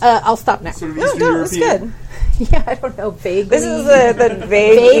Yeah. it. I'll stop now. Sort of No, Eastern no, it's European. good. Yeah, I don't know. Vaguely. This is the vague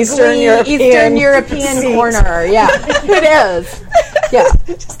Vaguely Eastern European seat. corner. Yeah, it is. Yeah.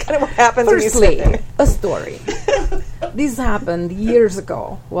 Just kind of what happens when you Firstly, sit there. a story. This happened years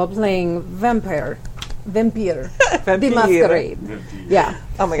ago while playing Vampire, the Masquerade. Yeah.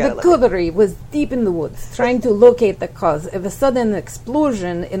 Oh my God, I The love coterie was deep in the woods, trying to locate the cause of a sudden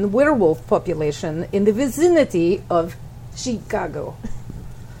explosion in the werewolf population in the vicinity of Chicago.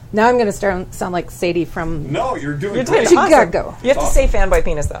 Now I'm going to sound like Sadie from. No, you're doing You're doing great. awesome. Chicago. You have to say fanboy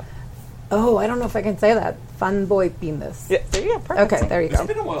penis though. Oh, I don't know if I can say that. Fun boy penis. Yeah, there you go. Perfect. Okay, there you It's go.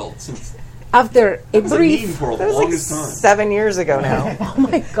 been a while since. After a It was a meme brief, for That the was like longest time. 7 years ago now. oh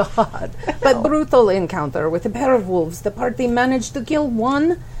my god, but brutal encounter with a pair of wolves, the party managed to kill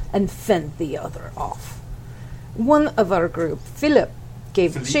one and fend the other off. One of our group, Philip,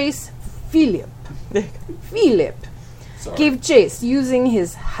 gave Philippe? chase. Philip Sorry. gave chase using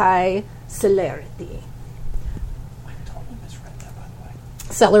his high celerity. I totally misread that, by the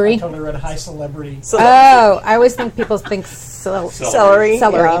way. Celery. I totally read high celebrity. So Oh, I always think people think celery. Celery.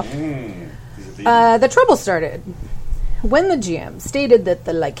 Yeah. He's a baby. The trouble started when the GM stated that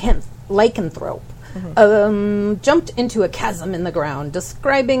the lycanthrope jumped into a chasm in the ground,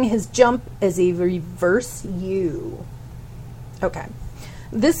 describing his jump as a reverse U. Okay.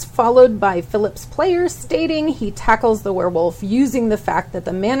 This followed by Philip's player stating he tackles the werewolf using the fact that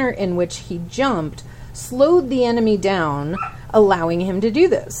the manner in which he jumped slowed the enemy down, allowing him to do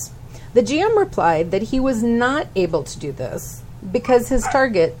this. The GM replied that he was not able to do this because his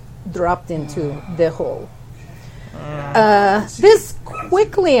target dropped into the hole. This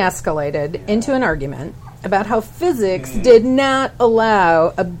quickly escalated into an argument about how physics did not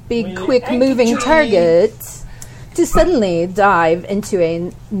allow a big, quick-moving target to suddenly dive into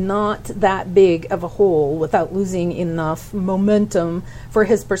a not that big of a hole without losing enough momentum for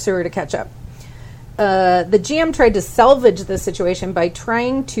his pursuer to catch up. The GM tried to salvage the situation by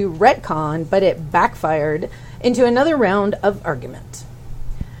trying to retcon, but it backfired into another round of argument.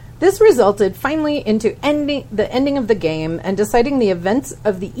 This resulted finally into the ending of the game and deciding the events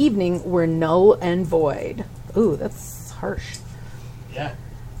of the evening were null and void. Ooh, that's harsh. Yeah.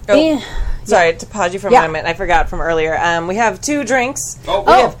 Oh, Eh, sorry to pause you for a Yeah. moment. I forgot from earlier. We have 2 drinks. Oh,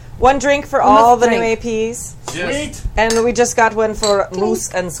 We have one drink for all the new drink. APs, yes. Sweet. and we just got one for Moose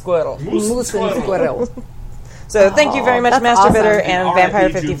and Squirrel. Moose and squirrel. So thank you very much, that's Master awesome. Bitter And and Vampire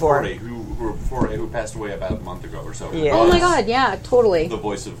R.I.P. June 54. Foray, who passed away about a month ago or so. Yeah. Oh my Was god, yeah, totally. The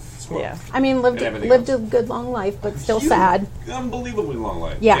voice of Squirrel. Yeah. I mean, lived And everything lived else. a good long life, but still Huge, sad. Unbelievably long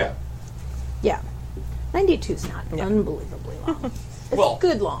life. Yeah. Yeah. 92's not unbelievably long. It's Well,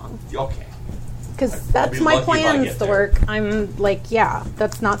 good long. Okay. Because I'll that's be my lucky if I plans get to there. work. I'm like, yeah,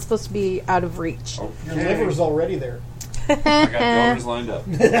 that's not supposed to be out of reach. Your liver's already there. I got donors lined up.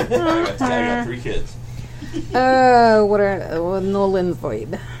 I got 3 kids. What are Nolan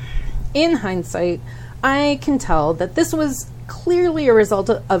Void? In hindsight, I can tell that this was clearly a result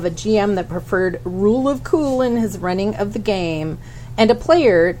of a GM that preferred rule of cool in his running of the game, and a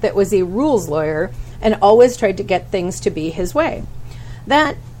player that was a rules lawyer and always tried to get things to be his way.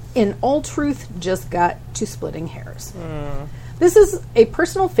 That, in all truth, just got to splitting hairs. This is a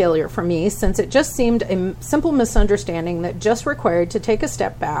personal failure for me since it just seemed a simple misunderstanding that just required to take a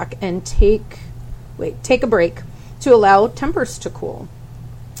step back and take a break to allow tempers to cool.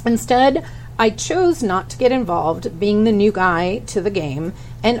 Instead, I chose not to get involved being the new guy to the game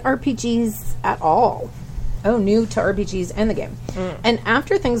and RPGs at all. new to RPGs and the game. And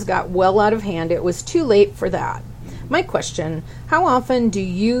after things got well out of hand, it was too late for that. My question, how often do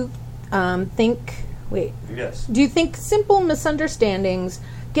you think simple misunderstandings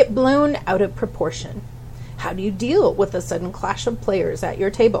get blown out of proportion? How do you deal with a sudden clash of players at your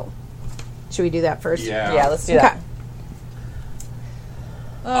table? Should we do that first? Yeah, let's do that.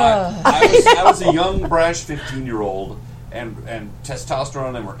 I was a young, brash 15-year-old, and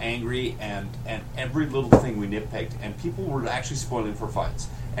testosterone, and we're angry, and every little thing we nitpicked, and people were actually spoiling for fights.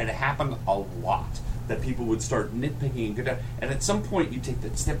 And it happened a lot, that people would start nitpicking and go down. And at some point, you take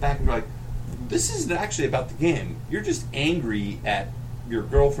that step back and you're like, this isn't actually about the game. You're just angry at your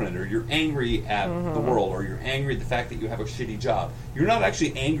girlfriend, or you're angry at the world, or you're angry at the fact that you have a shitty job. You're not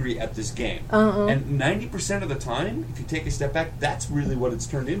actually angry at this game. And 90% of the time, if you take a step back, that's really what it's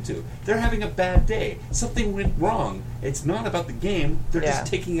turned into. They're having a bad day. Something went wrong. It's not about the game. They're just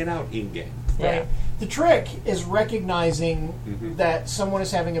taking it out in-game. Yeah. The trick is recognizing that someone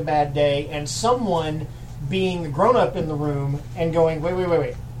is having a bad day, and someone being the grown-up in the room and going,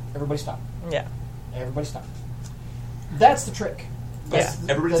 wait. Everybody stop. Yeah. Everybody stop. That's the trick.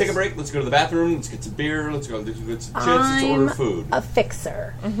 Everybody take a break. Let's go to the bathroom. Let's get some beer. Let's go get some chips. Let's order food. I'm a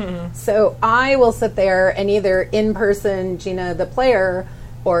fixer. So I will sit there and either in person, Gina the player,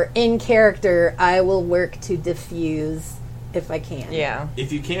 or in character, I will work to diffuse if I can. Yeah.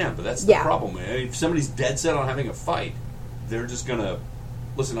 If you can, but that's the problem. If somebody's dead set on having a fight, they're just going to...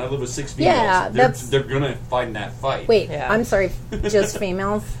 Listen, I live with 6 females. Yeah, they're going to fight in that fight. Wait, I'm sorry, just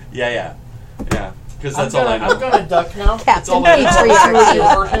females? Yeah. Because that's all I know. I'm going to duck now. Captain Patriarchy. You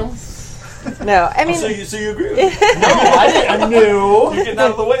Patriarchy. hurt him? No, I mean... So you agree with me? No, I didn't. I knew. You're getting out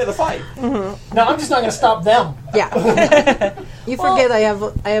of the way of the fight. No, I'm just not going to stop them. Yeah. You forget I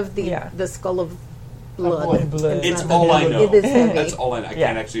have the skull of blood. It's all I know. It is heavy. That's all I know. I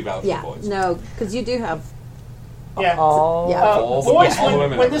can't actually vouch for boys. No, because you do have... Yeah. All Boys, the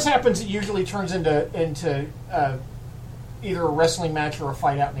women when ever. this happens, it usually turns into either a wrestling match or a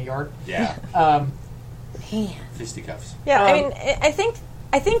fight out in the yard. Yeah. Man. Fisticuffs. Yeah, I mean, I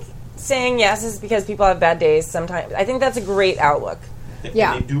think saying yes is because people have bad days sometimes. I think that's a great outlook.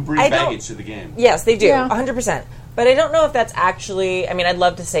 Yeah. They do bring baggage to the game. Yes, they do, Yeah. 100%. But I don't know if that's actually... I mean, I'd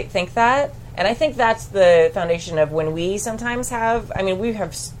love to think that. And I think that's the foundation of when we sometimes have... I mean,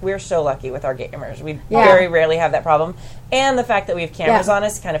 we're so lucky with our gamers. We very rarely have that problem. And the fact that we have cameras on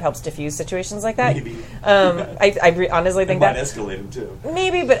us kind of helps diffuse situations like that. Maybe. I honestly think might that... escalate them, too.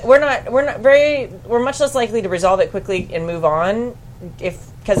 Maybe, but we're much less likely to resolve it quickly and move on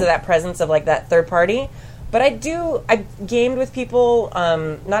because of that presence of, like, that third party. But I've gamed with people,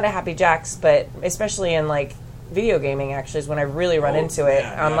 not at Happy Jacks, but especially in, like, video gaming, actually, is when I really run into it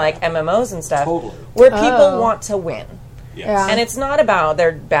on, like, MMOs and stuff. Totally. Where people want to win. Yes. Yeah. And it's not about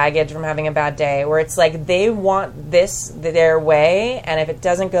their baggage from having a bad day, where it's like they want this their way, and if it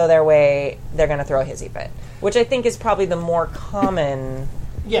doesn't go their way, they're going to throw a hissy fit. Which I think is probably the more common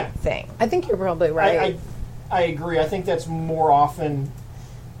thing. I think you're probably right. I agree. I think that's more often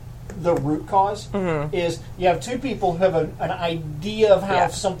the root cause is you have two people who have an idea of how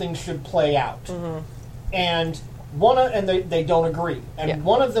something should play out, and they don't agree, and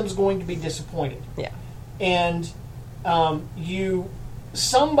one of them's going to be disappointed. Yeah, and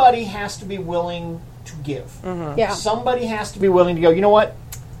somebody has to be willing to give. Yeah. Somebody has to be willing to go, you know what?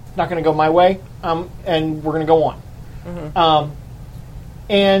 It's not going to go my way, and we're going to go on.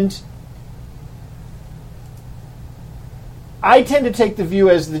 And I tend to take the view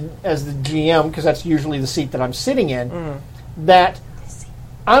as the GM, because that's usually the seat that I'm sitting in, that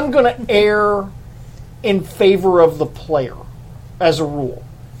I'm going to err in favor of the player as a rule.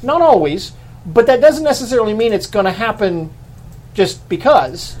 Not always, but that doesn't necessarily mean it's going to happen just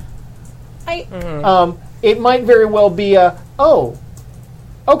because. It might very well be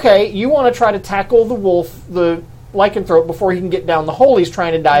okay, you want to try to tackle the wolf, the lycanthrope, before he can get down the hole he's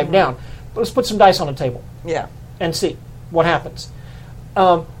trying to dive down. But let's put some dice on the table. Yeah. And see what happens.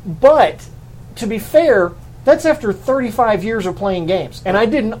 But, to be fair, that's after 35 years of playing games. And I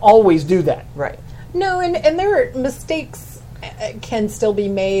didn't always do that. Right. No, and there are mistakes can still be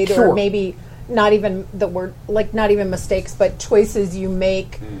made, Sure. or maybe not even not even mistakes, but choices you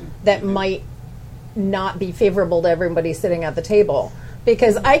make that might not be favorable to everybody sitting at the table.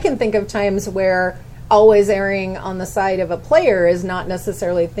 Because I can think of times where always erring on the side of a player is not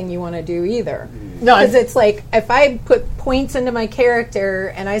necessarily a thing you want to do either. No, Because it's like, if I put points into my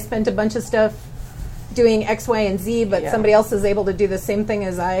character and I spent a bunch of stuff doing X, Y, and Z, but somebody else is able to do the same thing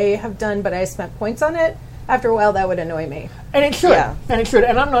as I have done, but I spent points on it, after a while that would annoy me. And it should. Yeah. And it should.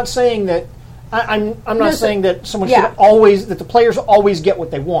 And I'm not saying that I'm not saying that someone Yeah. should always, that the players always get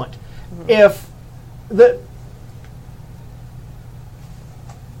what they want. If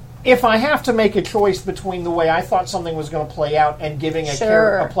if I have to make a choice between the way I thought something was going to play out and giving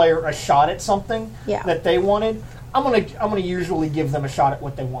Sure. a player a shot at something Yeah. that they wanted, I'm gonna usually give them a shot at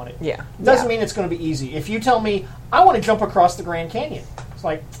what they wanted. Yeah. Doesn't Yeah. mean it's going to be easy. If you tell me I want to jump across the Grand Canyon, it's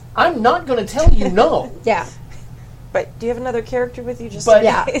like I'm not going to tell you no. Yeah. But do you have another character with you? Just But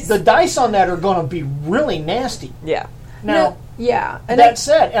in case? the dice on that are going to be really nasty. yeah. Now, No, yeah. And that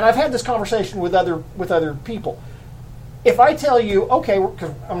said, and I've had this conversation with other people. If I tell you, okay, because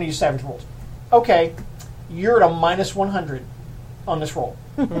I'm going to use Savage Rolls, okay, you're at a minus 100 on this roll,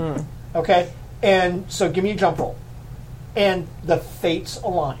 okay, and so give me a jump roll, and the fates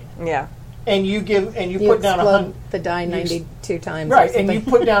align, Yeah. and you you put down explode the die you ex- 92 times. or right, and you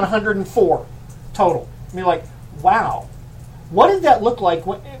something. put down 104 total. And you're like, wow, what did that look like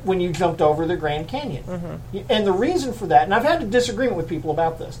when you jumped over the Grand Canyon? And the reason for that, and I've had a disagreement with people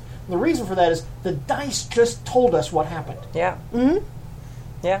about this, the reason for that is the dice just told us what happened. Yeah. Mm-hmm.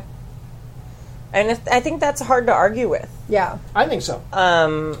 Yeah. And I think that's hard to argue with. Yeah. I think so.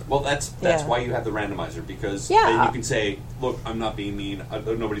 Well, that's Yeah. why you have the randomizer, because Yeah. then you can say, "Look, I'm not being mean.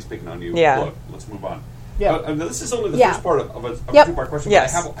 Nobody's picking on you. Yeah. Look, let's move on." Yeah. Now this is only the Yeah. first part of a Yep. two-part question.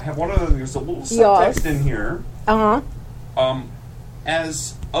 Yes. But I have one other. There's a little Yes. subtext in here. Uh-huh.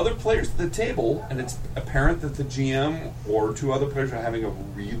 As other players at the table, and it's apparent that the GM or two other players are having a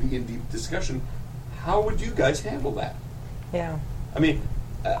really in-deep discussion, how would you guys handle that? Yeah. I mean,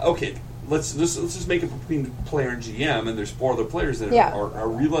 okay, let's just make it between player and GM, and there's four other players that Yeah. are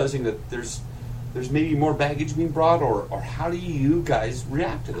realizing that there's maybe more baggage being brought, or how do you guys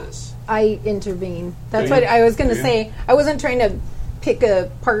react to this? I intervene. That's Do you? what I was going to Do you? say. I wasn't trying to pick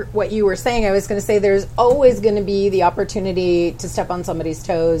apart what you were saying. I was going to say there's always going to be the opportunity to step on somebody's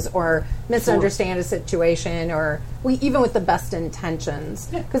toes or misunderstand a situation, or even with the best intentions.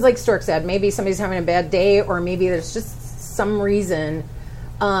 Because like Stork said, maybe somebody's having a bad day, or maybe there's just some reason.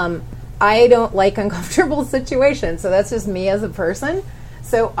 I don't like uncomfortable situations, so that's just me as a person.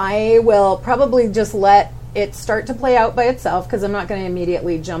 So I will probably just let it start to play out by itself, because I'm not going to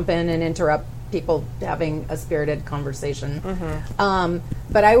immediately jump in and interrupt people having a spirited conversation.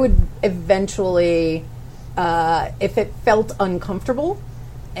 But I would eventually, if it felt uncomfortable,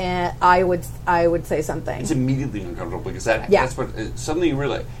 I would say something. It's immediately uncomfortable because that's what suddenly you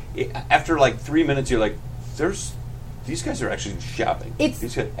realize. After like 3 minutes, you're like, these guys are actually shouting. It's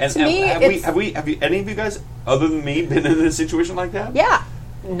These guys, to me. have you any of you guys other than me been in a situation like that? Yeah.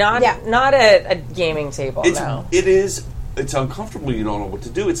 Not Yeah. at a gaming table. No. It's uncomfortable. You don't know what to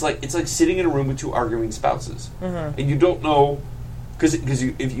do. It's like sitting in a room with two arguing spouses, and you don't know because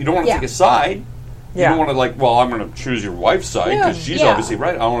if you don't want to take a side, you don't want to well, I'm going to choose your wife's side because she's obviously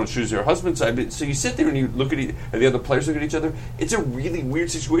right. I want to choose your husband's side. But, so you sit there and you look at and the other players look at each other. It's a really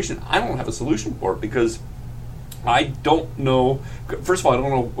weird situation. I don't have a solution for it because I don't know. First of all, I don't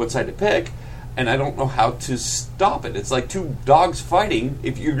know what side to pick. And I don't know how to stop it. It's like two dogs fighting.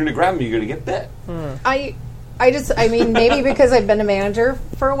 If you're going to grab them, you're going to get bit. I mean, maybe because I've been a manager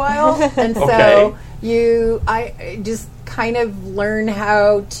for a while, and so Okay. I just kind of learn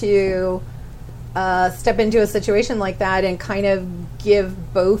how to step into a situation like that and kind of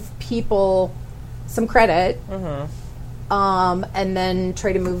give both people some credit, and then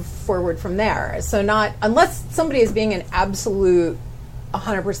try to move forward from there. So not unless somebody is being an absolute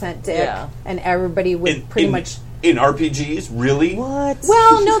 100% dick, and everybody would pretty much. In RPGs, really? What?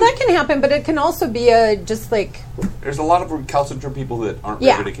 Well, no, that can happen, but it can also be just like. There's a lot of recalcitrant people that aren't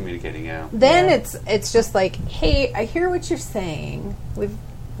very good at communicating. Then it's just like, hey, I hear what you're saying.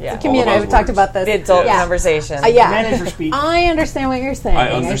 Yeah. Kimmy and I have talked about this. The adult conversation. Manager speak. I understand what you're saying. I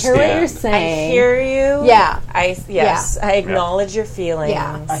hear what understand. you're saying. I hear you. Yeah. I acknowledge your feelings.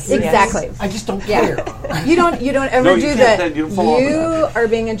 Yeah. I hear Exactly. you. I just don't care. You don't ever No, you do can't that. then. You don't follow up with You that. are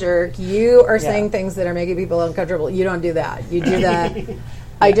being a jerk. You are saying things that are making people uncomfortable. You don't do that. You do that.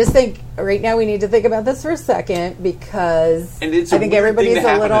 I just think right now we need to think about this for a second, because And it's I think weird everybody's thing to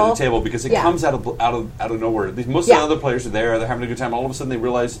a happen little at the table because it comes out of nowhere. Most of the other players are there; they're having a good time. All of a sudden, they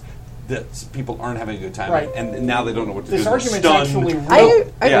realize that people aren't having a good time, Right. and now they don't know what to This do. They're argument's stunned. actually real.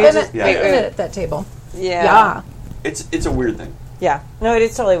 I've been Yeah. at that table. Yeah. It's a weird thing. Yeah. No, it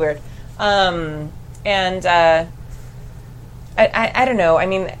is totally weird. I don't know. I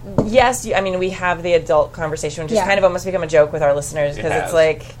mean, yes, we have the adult conversation, which has kind of almost become a joke with our listeners, because it's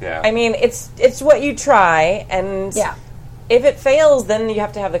like, I mean, it's what you try, and if it fails, then you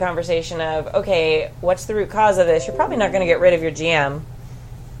have to have the conversation of, okay, what's the root cause of this? You're probably not going to get rid of your GM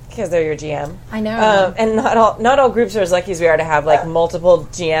because they're your GM. I know. And not all groups are as lucky as we are to have multiple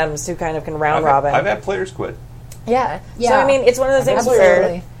GMs who kind of can round robin. I've had players quit. Yeah. Yeah. So I mean, it's one of those things where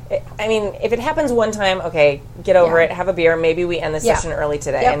Absolutely. I mean, if it happens one time, okay, get over Yeah. it, have a beer, maybe we end the Yeah. session early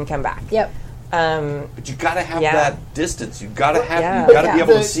today Yep. and come back. Yep. But you got to have Yeah. that distance. You got to have. Yeah. You got to Yeah. be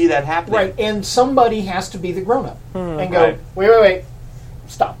able The- to see that happening. Right, and somebody has to be the grown-up and go, Right. wait,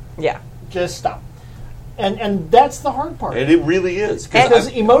 stop. Yeah. Just stop. And that's the hard part. And it really is because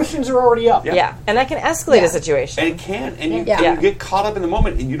emotions are already up. Yeah. And that can escalate Yeah. a situation. And it can, and you, Yeah. and you get caught up in the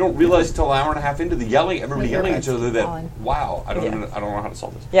moment, and you don't realize until an hour and a half into the yelling, everybody Your yelling at each head's other that, falling. wow, I don't Yeah. know how to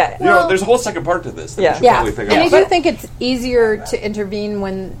solve this. Yeah. You know, Well- there's a whole second part to this that Yeah. we should Yeah, probably figure and I out. do think it's easier to intervene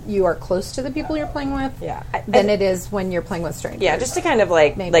when you are close to the people you're playing with Yeah. than it is when you're playing with strangers. Yeah, just to kind of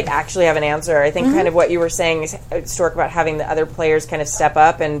like Maybe. actually have an answer. I think kind of what you were saying is Stork about having the other players kind of step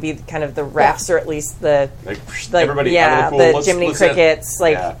up and be kind of the refs or at least the Like, like everybody yeah, out of the pool. the Let's- Jiminy let's Crickets,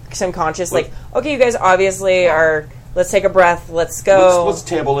 like yeah. some conscious Let- like, okay, you guys obviously are. Let's take a breath. Let's go. Let's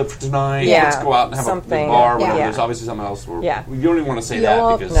table it for tonight. Yeah. Let's go out and have Something. a bar. Yeah. Whatever. Yeah. There's obviously something else. Yeah. You don't even want to say Yeah.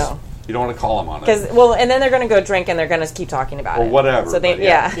 that because No. you don't want to call them on it. Because and then they're going to go drink and they're going to keep talking about Or it whatever. So they but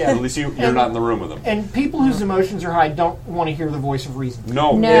yeah. Yeah. At least you're not in the room with them. And people whose emotions are high don't want to hear the voice of reason.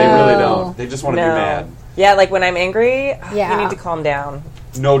 No, No. they really don't. They just want to No. be mad. Yeah, like when I'm angry, Yeah. you need to calm down.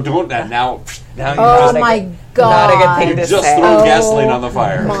 No, don't. Now you Oh just, my Not a god! good thing you to just say. throw gasoline on the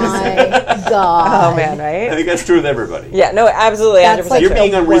fire. My god! Oh man, I right? think that's true with everybody. Yeah, no, absolutely, That's 100% like You're true.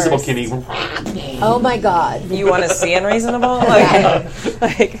 being unreasonable, worst. Kenny. Oh my god! You want to see unreasonable?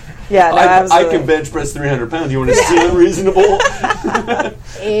 Like, yeah, no, I absolutely. can bench press 300 pounds. You want to see unreasonable?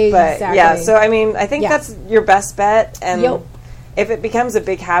 Exactly. But yeah, so I mean, I think Yeah. that's your best bet. And Yep. if it becomes a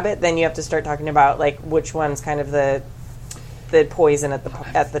big habit, then you have to start talking about like which one's kind of the poison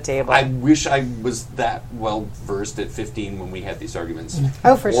at the table. I wish I was that well versed at 15 when we had these arguments.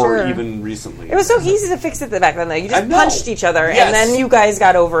 Oh, for or sure. even recently. It was so easy to fix it back then, though. You I just know. punched each other, Yes. and then you guys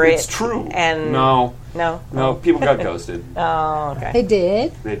got over it. It's true. And no, no. people got ghosted. Oh, okay. They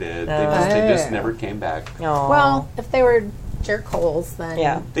did. They did. They just Oh. never came back. Oh. Well, if they were jerk holes, then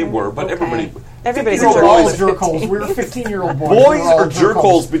Yeah. They were, but Okay. everybody. Everybody's We a were jerk all hole boys, at jerk holes. 15. We were 15-year-old boys. We were boys all are jerk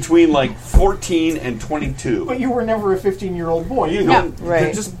holes between like 14 and 22. But you were never a 15-year-old boy either. No.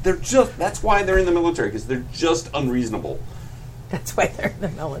 Right. They're just. That's why they're in the military because they're just unreasonable. that's why they're in the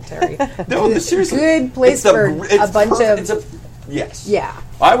military. No, seriously. Good place It's the for gr- it's a bunch perfect- of. It's a, yes. Yeah.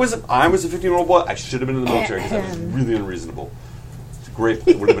 I was a 15-year-old boy. I should have been in the military because I was really unreasonable. It's great.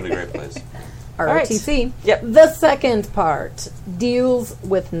 It would have been a great place. right. ROTC. Yep. The second part deals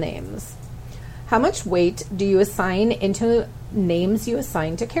with names. How much weight do you assign into names you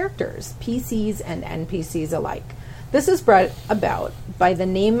assign to characters, PCs and NPCs alike? This is brought about by the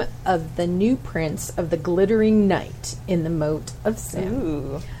name of the new prince of the glittering night in the moat of Sam.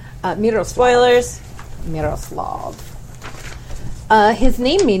 Ooh. Miroslav. Spoilers. Miroslav. His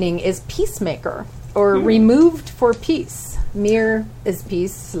name meaning is peacemaker or removed for peace. Mir is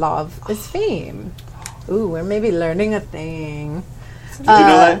peace, Slav is fame. Ooh, we're maybe learning a thing. Did you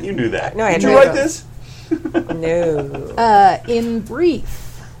know that? You knew that. No, I Did had you no write idea. this? No. In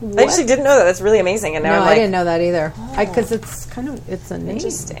brief, I actually didn't know that. That's really amazing. And now No, I'm I like, didn't know that either. Because it's kind of it's a name.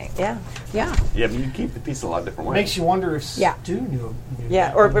 interesting. Yeah. Yeah. Yeah, but you keep the piece a lot different ways. Makes you wonder if Yeah. Stu knew Yeah.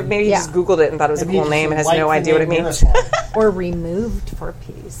 that. Or but maybe he Yeah. just Googled it and thought it was Maybe a cool he name and has liked no the idea what it name means. Miroslav. Or removed for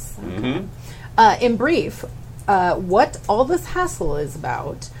peace. Mm-hmm. In brief, what all this hassle is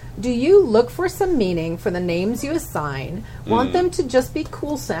about. Do you look for some meaning for the names you assign, want them to just be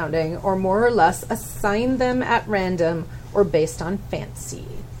cool sounding, or more or less assign them at random or based on fancy?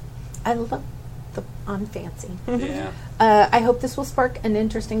 I love the on fancy. Yeah. I hope this will spark an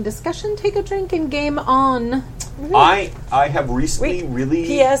interesting discussion. Take a drink and game on. I have recently Wait, really.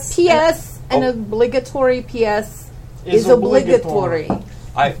 P.S. P.S. An Oh. obligatory P.S. Is is obligatory.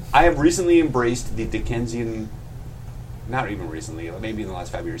 I have recently embraced the Dickensian. Not even recently, maybe in the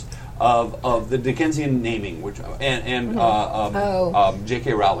last 5 years, of the Dickensian naming, which and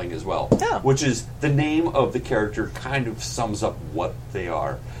J.K. Rowling as well, Oh. which is the name of the character kind of sums up what they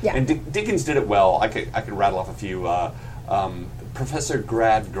are. Yeah. And Dickens did it well. I could rattle off a few. Professor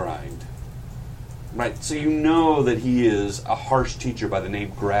Gradgrind, right? So you know that he is a harsh teacher by the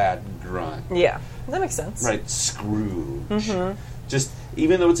name Gradgrind. Yeah. That makes sense. Right, Scrooge. Just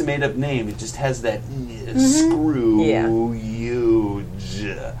even though it's a made-up name, it just has that Scrooge. Yeah.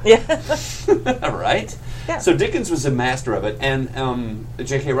 Right? Yeah. So Dickens was a master of it, and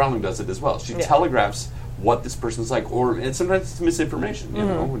J.K. Rowling does it as well. She telegraphs what this person's like, and sometimes it's misinformation. You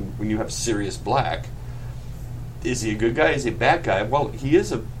know, when you have Sirius Black, is he a good guy? Is he a bad guy? Well, he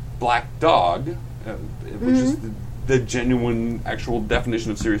is a black dog, which is the genuine, actual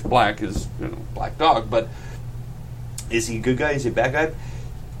definition of Sirius Black is black dog. But is he a good guy? Is he a bad guy?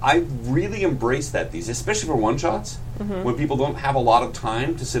 I really embrace that these, especially for one shots. when people don't have a lot of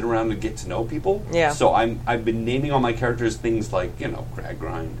time to sit around and get to know people. Yeah. So I've been naming all my characters things like, Crag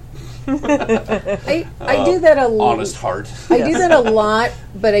Grind, I do that a lot. Honest Heart. I do that a lot,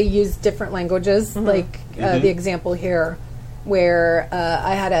 but I use different languages. Like the example here, where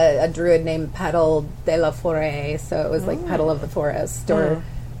I had a druid named Petal de la Forêt, so it was like Petal of the Forest, or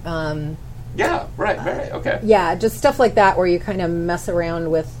Yeah, right, okay. yeah, just stuff like that, where you kind of mess around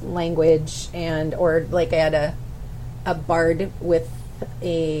with language, or like I had a bard with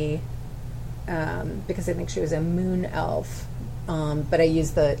a because I think she was a moon elf. But I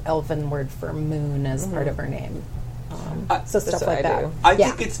use the elven word for moon as part of her name. So stuff like that. I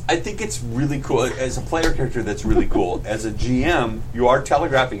think it's really cool. As a player character, that's really cool. As a GM, you are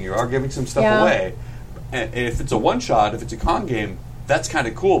telegraphing, you are giving some stuff away. And if it's a one-shot, if it's a con game, that's kind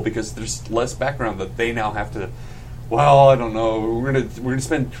of cool because there's less background that they now have to, well, I don't know, we're gonna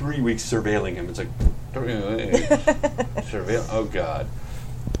spend 3 weeks surveilling him. It's like, surveil, oh God.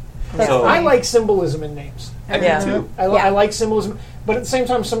 So, I like symbolism in names. I do too. I like symbolism, but at the same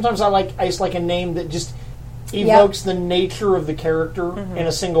time, sometimes I just like a name that just evokes the nature of the character in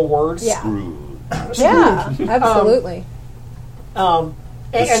a single word. Yeah. Screwed. Yeah, absolutely. Or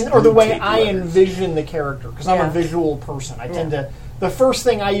the way I envision the character, because I'm a visual person. I tend to. The first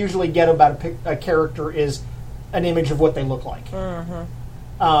thing I usually get about a character is an image of what they look like.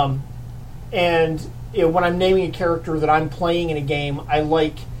 And when I'm naming a character that I'm playing in a game, I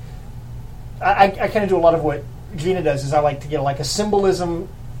kind of do a lot of what Gina does. Is I like to get like a symbol,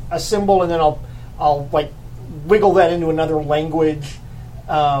 and then I'll like wiggle that into another language.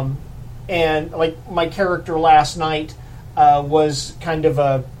 And like my character last night was kind of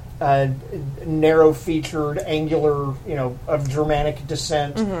a narrow-featured, angular, of Germanic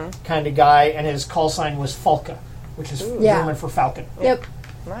descent kind of guy, and his call sign was Falke, which is German for falcon. Yep.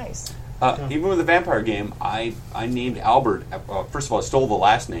 Nice. Even with the vampire game, I named Albert. First of all, I stole the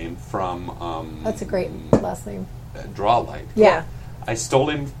last name from. That's a great last name. Drawlight. Yeah. I stole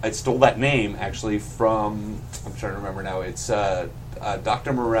that name actually from. I'm trying to remember now. It's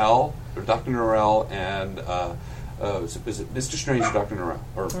Dr. Morell and is it Mr. Strange or Dr. Norrell?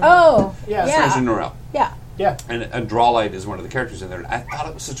 Or Strange and Norrell. Yeah. Yeah. And Drawlight is one of the characters in there. And I thought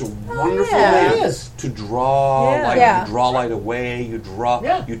it was such a wonderful yeah. way to draw light. Yeah. You draw light away. You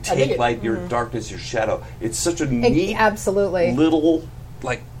take light, your darkness, your shadow. It's such a neat, absolutely little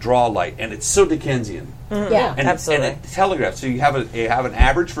draw light, and it's so Dickensian. Yeah, and absolutely. And it telegraphs. So you have an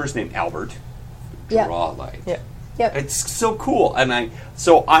average first name, Albert. Draw light. Yeah. Yep. It's so cool, and I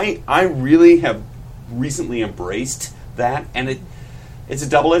really have recently embraced that, and it's a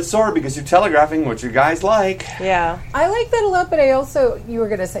double-edged sword because you're telegraphing what your guys like. Yeah. I like that a lot, but I also, you were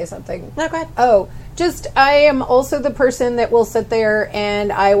going to say something. No, go ahead. Oh, I am also the person that will sit there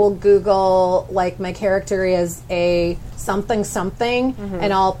and I will Google, my character is a something,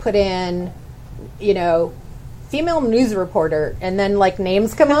 and I'll put in, female news reporter, and then,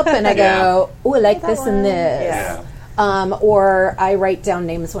 names come up, and I go, oh, I like this and this. Yeah. Or I write down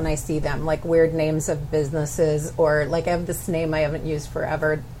names when I see them, weird names of businesses, or I have this name I haven't used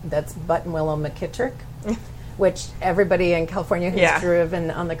forever that's Buttonwillow McKittrick, which everybody in California who's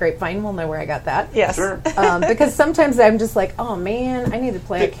driven on the Grapevine will know where I got that. Yes. Sure. Because sometimes I'm just oh man, I need to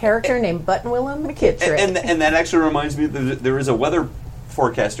play a character named Buttonwillow McKittrick. And that actually reminds me that there is a weather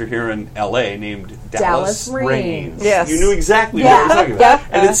forecaster here in L.A. named Dallas Raines. Yes. You knew exactly what I was talking about. Yep.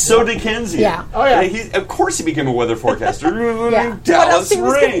 And it's so Dickensian. Yeah. Oh, yeah. Of course he became a weather forecaster. Yeah. Dallas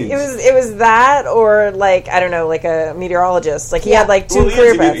Raines. It was that, or I don't know, a meteorologist. He had two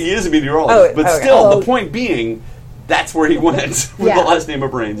career paths. He is a meteorologist, but okay. still, the point being, that's where he went with the last name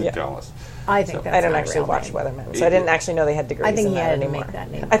of Raines in Dallas. I think that's I don't my actually real watch name. Weathermen, so I didn't actually know they had degrees. I think in he that had to anymore. make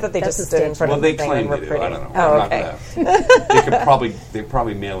that name. I thought they That's just a stood in front Well, of they the thing claim and were they do. pretty. I don't know. Oh, I'm okay. They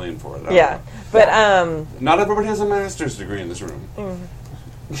probably mail in for it. I don't Yeah, know. but Not everybody has a master's degree in this room.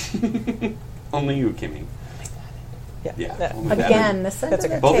 Only you, Kimmy. Yeah. Only that. Again, the center of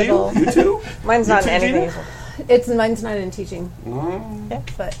the Both table. of you? You too? mine's not in too, anything. Gina? Mine's not in teaching, Oh,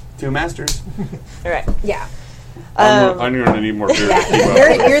 but 2 masters. All right. yeah. I'm going to need more beer. to keep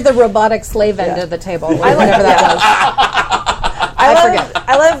up. You're the robotic slave end of the table, whatever that was.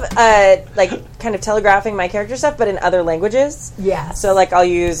 I love kind of telegraphing my character stuff, but in other languages. Yeah. So I'll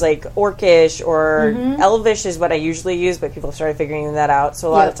use Orcish or Elvish is what I usually use, but people have started figuring that out. So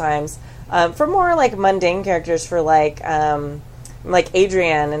a lot of times, for more mundane characters, for Adrienne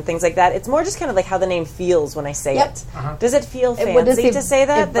and things like that, it's more just kind of how the name feels when I say it. Does it feel What does fancy it to say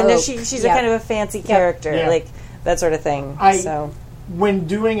that? Then evoke? she's a kind of a fancy character, Yeah. that sort of thing. When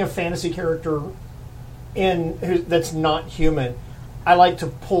doing a fantasy character that's not human, I like to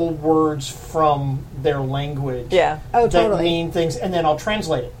pull words from their language. Yeah. Oh, that totally. mean things, and then I'll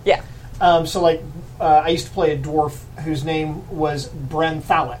translate it. Yeah. So, like, I used to play a dwarf whose name was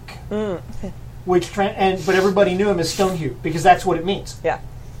Brenthalic, which but everybody knew him as Stonehue because that's what it means. Yeah.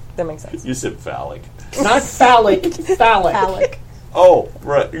 That makes sense. You said phallic. Not phallic, phallic. Phallic. Oh,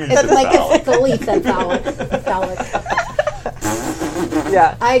 right. You said It's like phallic. it's the leaf that phallic. Phallic.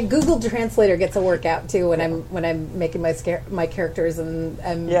 Yeah. Google Translator gets a workout too when I'm making my characters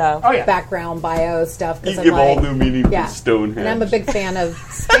and Yeah. Oh, yeah. background bio stuff You because I'm give all like, new meaning yeah. to Stonehenge. And I'm a big fan of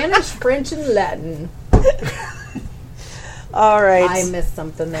Spanish, French, and Latin. All right. I missed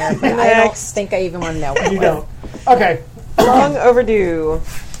something there, but I don't Next. think I even want to know what it You was. don't. Okay. Long overdue.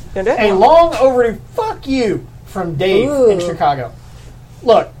 You gonna do A it? long overdue fuck you from Dave in Ooh. Chicago.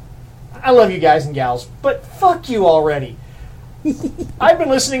 Look, I love you guys and gals, but fuck you already. I've been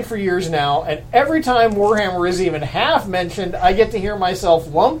listening for years now, and every time Warhammer is even half mentioned, I get to hear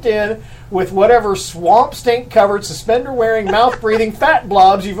myself lumped in with whatever swamp stink covered, suspender wearing, mouth breathing fat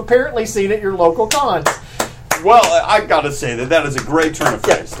blobs you've apparently seen at your local cons. Well, I gotta say that is a great turn of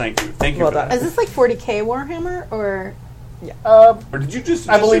phrase. Thank you. Thank you Well for that. done. Is this like 40k Warhammer or? Or did you just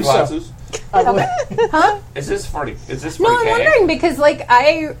I adjust believe your so. glasses? I believe- Huh? Is this 40? Is this 40K? No, I'm wondering because like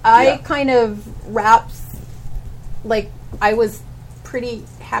I Yeah. kind of wraps like I was pretty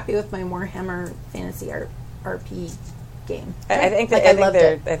happy with my Warhammer Fantasy RP game. I think Like, that, I loved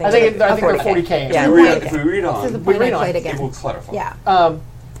it. I think they're 40K. Yeah. If we read, if we read This is on, the We point read I on. played It again. it will clarify. Yeah.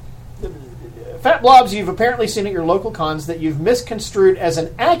 Fat blobs you've apparently seen at your local cons that you've misconstrued as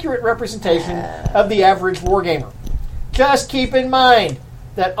an accurate representation of the average wargamer. Just keep in mind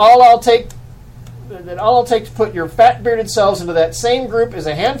that all I'll take to put your fat bearded selves into that same group is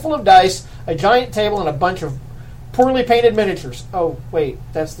a handful of dice, a giant table, and a bunch of poorly painted miniatures. Oh, wait,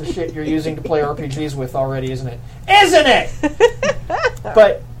 that's the shit you're using to play RPGs with already, isn't it? Isn't it?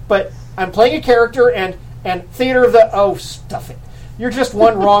 But I'm playing a character and theater of the stuff it. You're just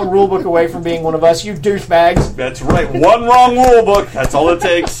one wrong rulebook away from being one of us, you douchebags. That's right. One wrong rule book. That's all it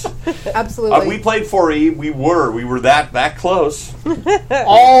takes. Absolutely. We played 4E. We were that close.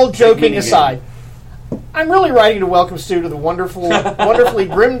 All joking Mini aside, I'm really writing to welcome Stu to the wonderfully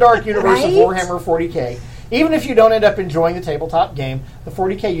grimdark universe of Right? Warhammer 40k. Even if you don't end up enjoying the tabletop game, the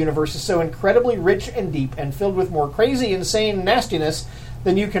 40k universe is so incredibly rich and deep and filled with more crazy, insane nastiness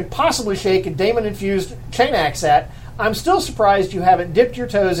than you can possibly shake a Daemon-infused chain axe at. I'm still surprised you haven't dipped your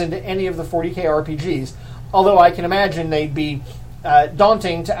toes into any of the 40k RPGs, although I can imagine they'd be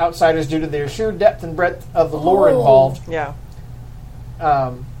daunting to outsiders due to their sheer depth and breadth of the lore involved. Yeah.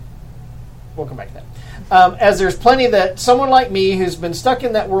 We'll come back to that. As there's plenty that someone like me who's been stuck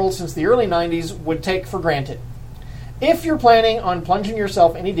in that world since the early 90s would take for granted. If you're planning on plunging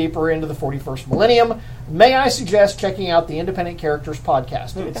yourself any deeper into the 41st millennium, may I suggest checking out the Independent Characters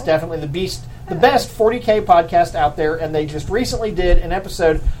podcast. It's definitely the best 40k podcast out there, and they just recently did an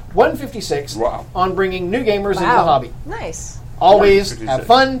episode 156 Wow. on bringing new gamers into the Wow. hobby. Nice. Always 156. have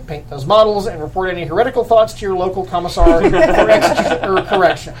fun, paint those models, and report any heretical thoughts to your local commissar for execution or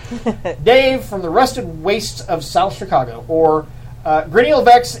correction. Dave from the Rusted Wastes of South Chicago, or Grinial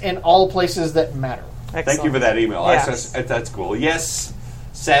Vex in all places that matter. Thank you Excellent. for that email. Yes. That's cool. Yes,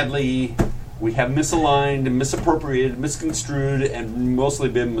 sadly, we have misaligned, misappropriated, misconstrued, and mostly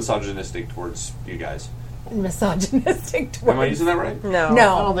been misogynistic towards you guys. Misogynistic towards. Am I using that right? No.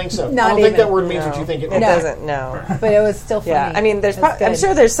 No. I don't think so. Not I don't think even. that word means No. what you think it It means. doesn't. No. But it was still funny. Yeah. I mean, there's. It was I'm good.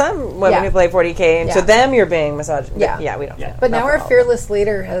 sure there's some women Yeah. who play 40k, and to Yeah. them you're being misogynist. Yeah. Yeah. We don't. Yeah. But Not now for our all. fearless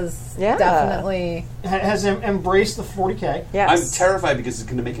leader has Yeah. definitely. Has embraced the 40k. Yes. I'm terrified because it's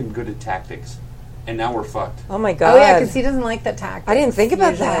going to make him good at tactics, and now we're fucked. Oh my god. Oh yeah, because he doesn't like that tactic. I didn't think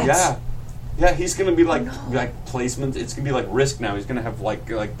about that. Yeah. Yeah, he's gonna be like placement. It's gonna be like Risk now. He's gonna have like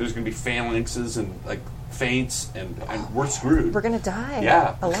there's gonna be phalanxes and like feints, and we're screwed. We're gonna die.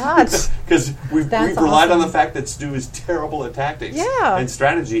 Yeah. A lot. Because we've That's relied on awesome. the fact that Stu is terrible at tactics Yeah. and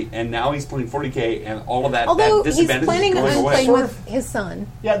strategy, and now he's playing 40k, and all of that, Although that he's disadvantage planning is on going away. playing Sort with his son.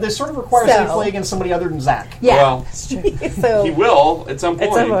 Yeah, this sort of requires that you So- play against somebody other than Zach. Yeah. Well, So he will at some point.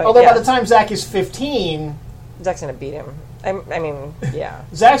 At some point. Although Yeah. by the time Zach is 15, Zach's gonna beat him. I mean, yeah.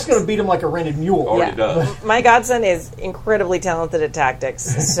 Zach's going to beat him like a rented mule. Already Yeah. does. My godson is incredibly talented at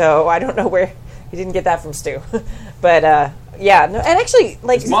tactics, so I don't know where he didn't get that from Stu. But yeah, no, and actually,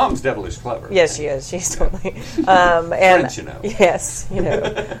 like, His mom's devilish clever. yes, she is. She's totally and French, you know. Yes, you know.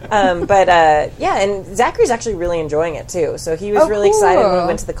 But yeah, and Zachary's actually really enjoying it too. So he was Oh, really excited when we cool.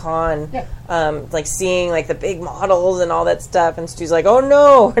 went to the con. Yeah. Like seeing like the big models and all that stuff. And Stu's like, "Oh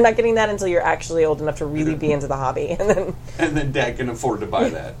no, we're not getting that until you're actually old enough to really be into the hobby." And then And then Dad can afford to buy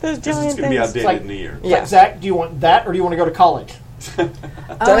that. Those Because it's giant going to be things. outdated Like- in a year. It's like, Zach, do you want that or do you want to go to college?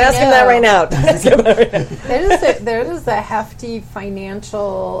 Don't ask him that right now. Don't ask him that right now. There is a hefty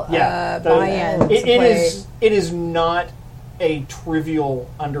financial Yeah, buy-in. It is not a trivial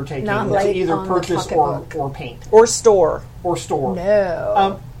undertaking Not to like either on the purchase pocketbook. or paint Or store. or store.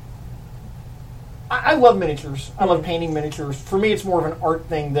 No. I love miniatures. I love painting miniatures. For me, it's more of an art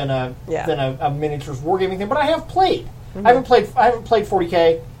thing than a miniatures wargaming thing. But I have played. I haven't played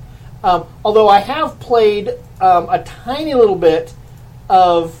 40K. Although I have played a tiny little bit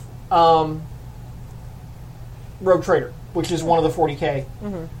of Rogue Trader, which is one of the 40K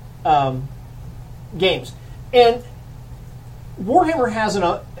games. And Warhammer has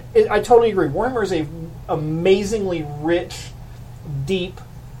I totally agree. Warhammer is a amazingly rich, deep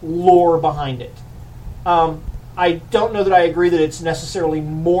lore behind it. I don't know that I agree that it's necessarily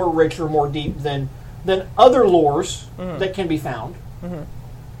more rich or more deep than other lores that can be found.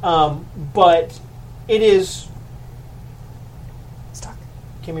 But it is. Stuck.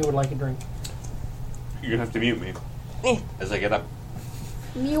 Kimmy would like a drink. You're gonna have to mute me as I get up.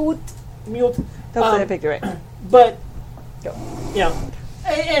 Mute. Mute. Hopefully I picked it right. But Go. yeah,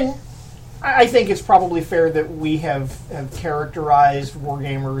 and I think it's probably fair that we have characterized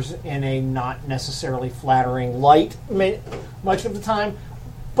wargamers in a not necessarily flattering light much of the time.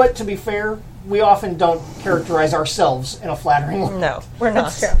 But to be fair, we often don't characterize ourselves in a flattering light. No, we're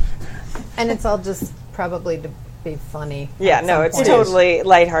not. That's true. And it's all just probably to be funny. Yeah, at no, some it's point. totally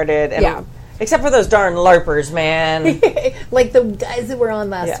lighthearted. And Yeah. Except for those darn LARPers, man. Like the guys that were on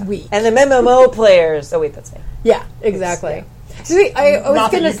last Yeah. week. And the MMO players. Oh, wait, that's me. Yeah, exactly. See, I was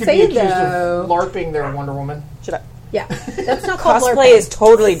Not that going you to could say be accused though. of LARPing there, Wonder Woman. Should I? Yeah, that's not called Cosplay LARPing. is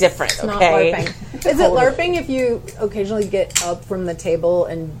totally different, It's not okay? LARPing. Is it LARPing if you occasionally get up from the table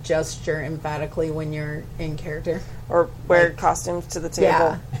and gesture emphatically when you're in character? Or wear costumes to the table.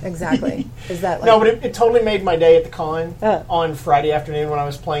 Yeah, exactly. Is that like... No, but it totally made my day at the con Yeah. on Friday afternoon when I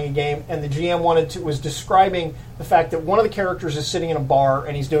was playing a game, and the GM was describing the fact that one of the characters is sitting in a bar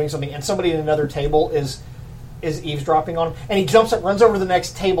and he's doing something, and somebody at another table is eavesdropping on him, and he jumps up, runs over to the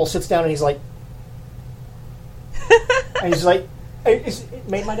next table, sits down, and he's like, and he's like, it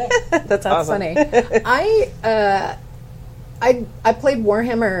made my day. That's awesome. funny. I played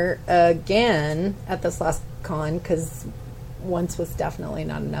Warhammer again at this last con because once was definitely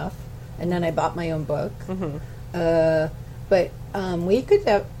not enough, and then I bought my own book. But we could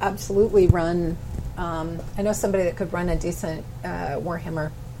absolutely run. I know somebody that could run a decent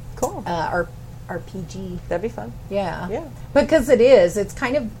Warhammer Cool. RPG. That'd be fun. Yeah. Yeah. Because it's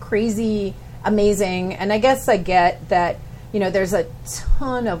kind of crazy, amazing, and I guess I get that, there's a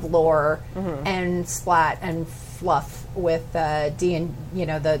ton of lore and splat and fluff with D and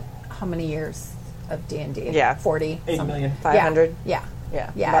how many years of D&D? Yeah. 40. 8 something. million. 500? Yeah.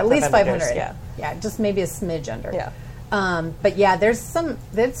 Yeah. Yeah, About at least 500. years, Yeah, just maybe a smidge under. Yeah. But yeah, there's some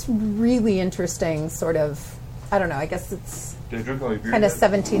that's really interesting sort of, I don't know, I guess it's Did I drink all your beer kind of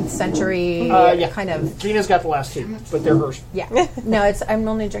yet? 17th century Yeah. kind of. Gina's got the last two, but they're hers. Yeah. No, I'm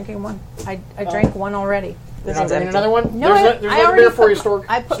only drinking one. I drank one already. You're This not one's drinking empty. another one? No, there's I another already beer for put you. my- Store.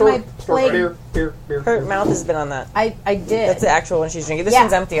 I put store, my store. plate- Beer. Her mouth has been on that. I did. That's the actual one she's drinking. This Yeah.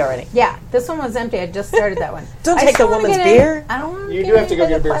 one's empty already. Yeah, this one was empty. I just started that one. Don't I take still the wanna woman's get in. beer. I don't want You do have to go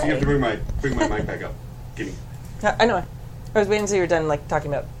get a beer. You have to bring my mic back up. Gimme. I know. I was waiting until you were done,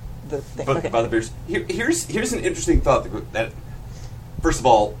 talking about the thing. But Okay. about the beers. Here's an interesting thought that first of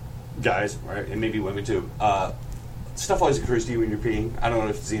all, guys, right, and maybe women too. Stuff always occurs to you when you're peeing. I don't know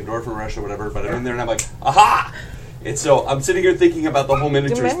if it's the endorphin rush or whatever, but I'm in there and I'm like, aha! And so I'm sitting here thinking about the whole Do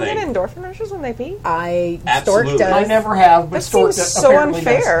miniatures men thing. get endorphin rushes when they pee? Stork Absolutely. does. I never have, but That Stork seems does- so apparently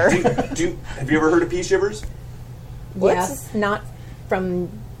does. unfair. Have you ever heard of pea shivers? Yes, not from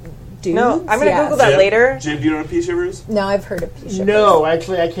dudes. No, I'm gonna yes. Google that Jim? later. Jim, do you know what a pea shiver is? No, I've heard of pea shivers. No,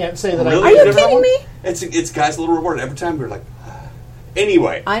 actually, I can't say that. Really? I Are you I've never- kidding me? It's guys' little reward. Every time we're like,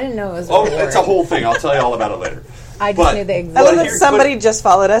 anyway. I didn't know it was a Oh, reward. it's a whole thing. I'll tell you all about it later. I just But- knew they I existed. love But that here- somebody just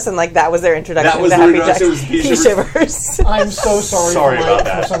followed us and that was their introduction That was to their Happy introduction, Jacks. was pea Pea shivers. I'm so sorry, Sorry for, about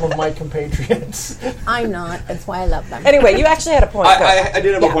that. for some of my compatriots. I'm not. That's why I love them. Anyway, you actually had a point. Go. I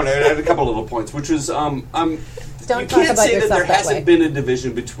did have Yeah. a point. I had a couple little points, which was Don't you talk can't about say that yourself there that hasn't way. been a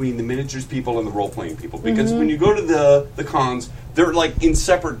division between the miniatures people and the role playing people because Mm-hmm. when you go to the cons, they're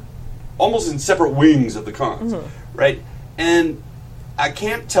almost in separate wings of the cons, Mm-hmm. right? And I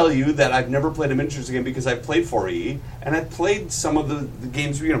can't tell you that I've never played a miniatures game because I've played 4E and I've played some of the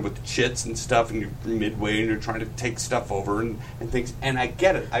games with the chits and stuff, and you're midway and you're trying to take stuff over and things, and I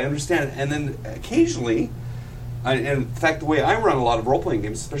get it, I understand it, and then occasionally. And in fact, the way I run a lot of role-playing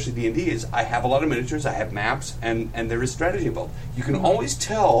games, especially D&D, is I have a lot of miniatures, I have maps, and there is strategy involved. You can always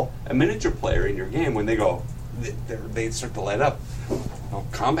tell a miniature player in your game when they go, they start to light up. Oh,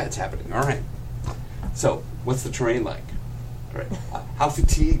 combat's happening. All right. So, what's the terrain like? All right. How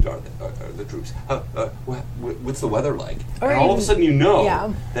fatigued are the troops? What's the weather like? And all of a sudden, you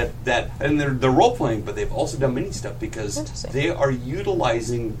know that and they're role playing, but they've also done mini stuff because they are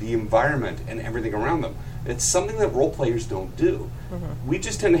utilizing the environment and everything around them. It's something that role players don't do. Mm-hmm. We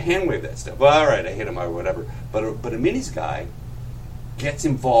just tend to hand wave that stuff. Well, all right, I hit him or whatever. But a minis guy gets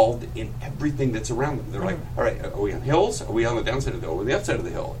involved in everything that's around them. They're like, all right, are we on hills? Are we on the downside of the hill? Or the upside of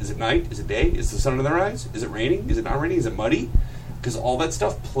the hill? Is it night? Is it day? Is the sun in their eyes? Is it raining? Is it not raining? Is it muddy? Because all that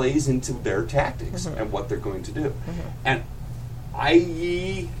stuff plays into their tactics and what they're going to do. And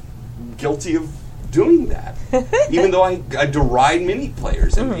I guilty of doing that. Even though I deride mini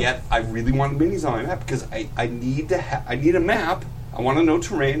players, and yet I really want minis on my map because I need I need a map. I want to know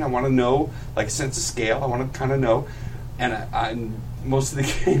terrain. I want to know like a sense of scale. I want to kind of know. And most of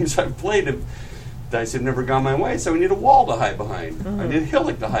the games I've played, dice have never gone my way, so I need a wall to hide behind. I need a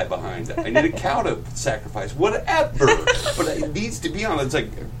hillock to hide behind. I need a cow to sacrifice. Whatever. But it needs to be on. It's like,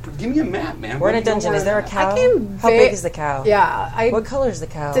 give me a map, man. We're in a dungeon. Is there a cow? How big is the cow? Yeah. What color is the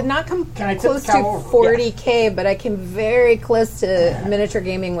cow? Did not come close to 40K, but I came very close to miniature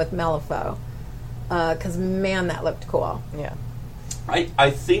gaming with Malifaux. Because, man, that looked cool. Yeah.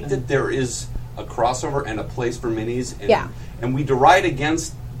 I think that there is a crossover and a place for minis. And, and we deride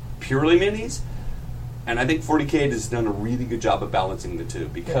against purely minis. And I think 40K has done a really good job of balancing the two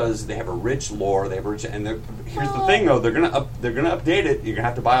because they have a rich lore. They have a rich, and here's the thing though: they're gonna update it. You're gonna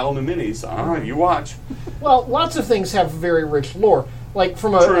have to buy all new minis. You watch. Well, lots of things have very rich lore. Like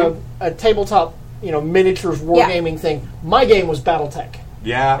from a tabletop, miniatures wargaming thing. My game was BattleTech.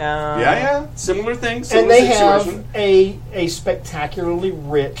 Yeah. Similar things. And they have a spectacularly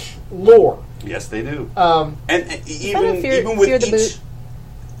rich lore. Yes, they do. And even with the each boot,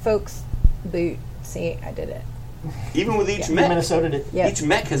 folks, boot. See, I did it. Even with each mech, Minnesota did. Yep. Each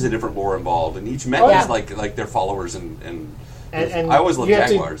mech has a different lore involved, and each mech is like their followers and I always love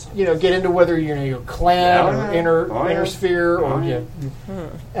Jaguars. You have to, get into whether you're clan or inner sphere or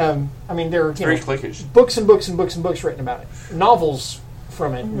I mean there are very cliquish books and books and books and books written about it, novels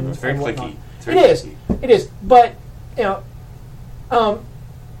from it. It's very clicky. It is, but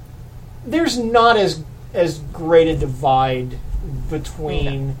there's not as great a divide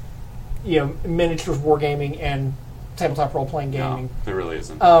between. Miniatures wargaming and tabletop role-playing gaming. No, there really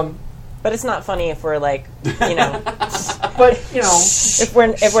isn't. But it's not funny if we're like, But if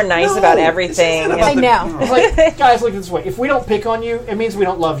we're nice about everything. I know. It's like, guys, look at it this way: if we don't pick on you, it means we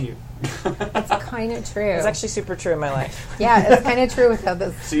don't love you. It's kind of true. It's actually super true in my life. Yeah, it's kind of true with how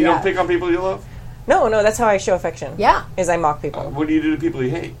this. So you don't pick on people you love? No, that's how I show affection. Yeah, is I mock people. What do you do to people you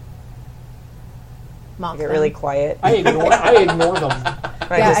hate? Get really quiet. I ignore them.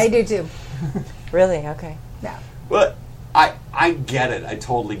 Right, yeah, I do too. Really? Okay. Yeah. But I get it. I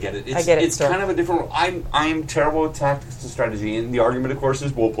totally get it. I get it. It's kind of a different. I'm terrible at tactics and strategy, and the argument, of course,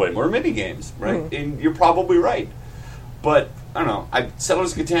 is we'll play more mini games, right? And you're probably right. But I don't know.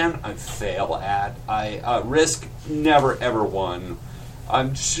 Settlers of Catan, I fail at. Risk never ever won.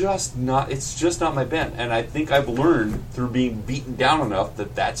 I'm just not. It's just not my bent, and I think I've learned through being beaten down enough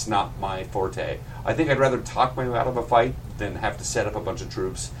that that's not my forte. I think I'd rather talk my way out of a fight than have to set up a bunch of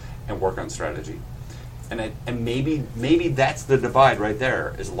troops and work on strategy. And maybe that's the divide right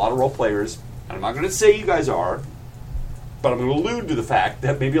there. Is a lot of role players, and I'm not going to say you guys are, but I'm going to allude to the fact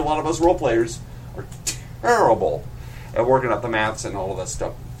that maybe a lot of us role players are terrible at working out the maths and all of that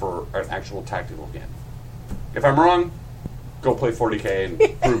stuff for an actual tactical game. If I'm wrong, go play 40K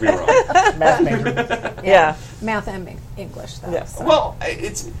and prove me wrong. Math major. Yeah. Math and English, though. Yes. So. Well,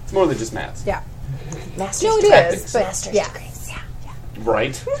 it's more than just maths. Yeah. Master's No, it tactics. is, but Master's yeah. degrees. Yeah.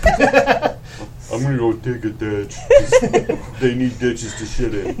 Right? I'm going to go take a ditch. 'Cause they need ditches to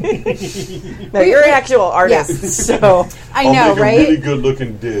shit in. No, you're an actual artist, so I I'll know, make right? a really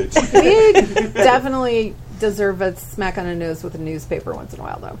good-looking ditch. We definitely deserve a smack on the nose with a newspaper once in a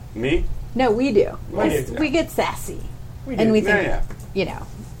while, though. Me? No, we do. We do. We get sassy. We And do. we think, Yeah.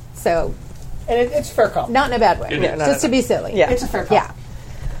 so And it's fair call. not in a bad way. It is. Just to be silly. yeah. It's a fair call. Yeah.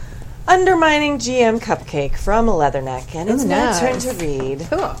 Undermining GM Cupcake from Leatherneck, and it's Ooh, my nice. turn to read.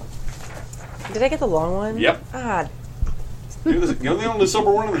 Cool. Did I get the long one? Yep. Ah, You're the only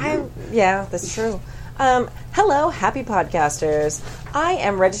sober one of the group. yeah, that's true. Hello, happy podcasters. I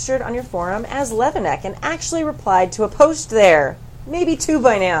am registered on your forum as Leatherneck and actually replied to a post there. Maybe 2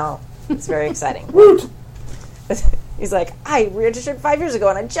 by now. It's very exciting. He's like, I registered 5 years ago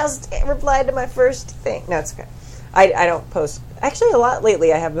and I just replied to my first thing. No, it's okay. I don't post. Actually, a lot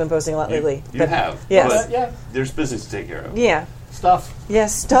lately. I have been posting a lot lately. You have. Yes. But Yeah. there's business to take care of. Yeah. Stuff.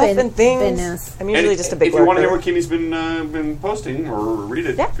 Yes, stuff and things. Business. I'm usually just a big If you want to hear worker. what Kimmy's been posting or read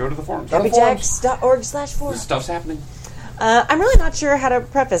it, Yeah. go to the forums. happyjacks.org/forum. Stuff's happening. I'm really not sure how to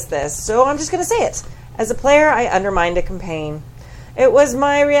preface this, so I'm just going to say it. As a player, I undermined a campaign. It was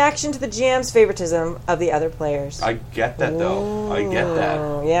my reaction to the GM's favoritism of the other players. I get that, though. I get that.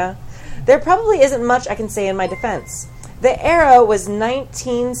 Oh, yeah. There probably isn't much I can say in my defense. The era was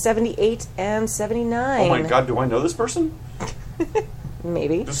 1978 and 79. Oh my god, do I know this person?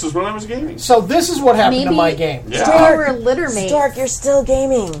 Maybe. This is when I was gaming. So this is what happened to Maybe- my game. Yeah. They were litter mates. Stark, you're still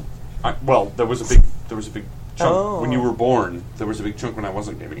gaming. Well, there was a big chunk Oh. when you were born. There was a big chunk when I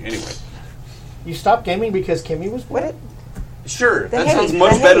wasn't gaming. Anyway, You stopped gaming because Kimmy was What? born? sure, that hate- sounds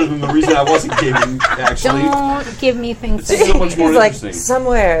much the better hate. than the reason I wasn't gaming. Actually, Don't give me things to it's so say. much more He's like, interesting.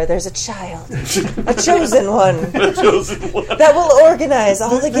 somewhere there's a child, a chosen one, Chosen one. that will organize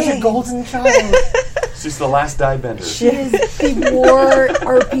all the There's games. a golden child. She's the last die bender. She is the war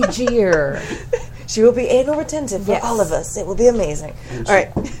RPGer. She will be anal retentive for Yes. all of us. It will be amazing. All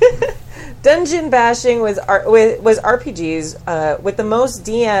right. Dungeon bashing was RPGs with the most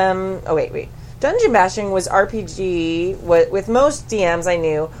DM. Oh wait. Dungeon bashing was RPG with most DMs I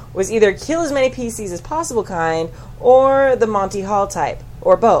knew was either kill as many PCs as possible kind or the Monty Hall type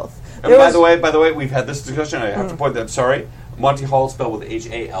or both. And by the way, we've had this discussion. I have to point that. Sorry, Monty Hall spelled with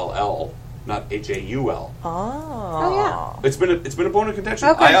HALL, not HAUL. Oh. It's been a bone of contention.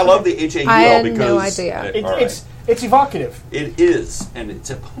 Okay. I love the HAUL I had because no idea. all right. It's evocative. It is, and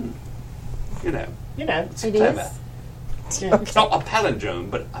it's a pun. You know, You know. it's It clever. is. Yeah. It's not a palindrome,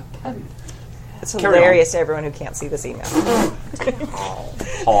 but a pun. It's Carry hilarious to everyone who can't see this email.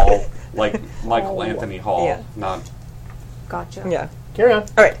 Hall, like Michael Anthony Hall, Yeah. not. Gotcha. Yeah. Carry on.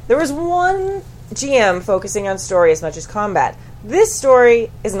 All right. There was one GM focusing on story as much as combat. This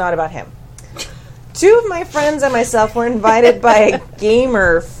story is not about him. Two of my friends and myself were invited by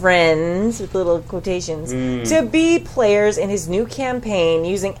gamer friends, with little quotations, to be players in his new campaign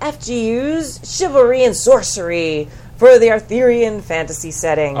using FGU's chivalry and sorcery for the Arthurian fantasy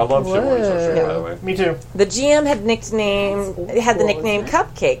setting. I love chivalry Whoa. sorcery, by the way. Me too. The GM had the nickname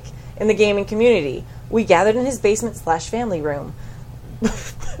Cupcake in the gaming community. We gathered in his basement/family room.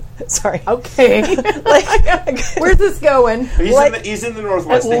 Sorry. Okay. Where's this going? He's in the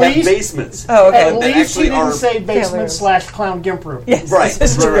Northwest. At They least- have basements. Oh, okay. At They least he actually didn't are- say Family room. basement/clown gimp room. Yes, Right,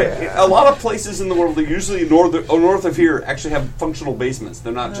 this is true. right. A lot of places in the world, they usually north of here, actually have functional basements.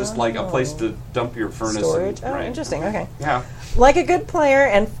 They're not just like a place to dump your furnace. Storage. And, Oh, right. interesting. Okay. Yeah. Like a good player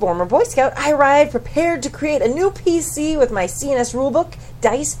and former Boy Scout, I arrived prepared to create a new PC with my CNS rulebook,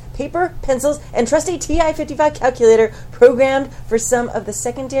 dice, paper, pencils, and trusty TI-55 calculator programmed for some of the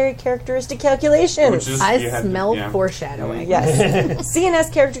secondary characteristic calculations. Which is, I you had to- smell yeah. foreshadowing. Yes.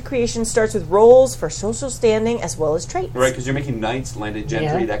 CNS character creation starts with roles for social standing as well as traits. Right, because you're making knights, landed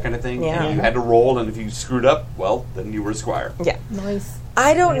gentry, Yeah. that kind of thing. Yeah. And you had to roll, and if you screwed up, well, then you were a squire. Yeah. Nice.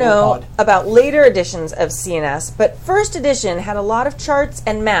 I don't Nail know pod. about later editions of CNS, but first edition had a lot of charts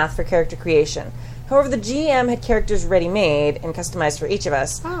and math for character creation. However, the GM had characters ready-made and customized for each of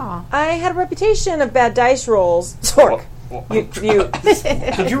us. Aw. I had a reputation of bad dice rolls. Sork, you,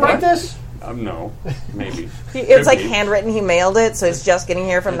 Did you write this? No, maybe. it's like Could be. handwritten. He mailed it, so it's just getting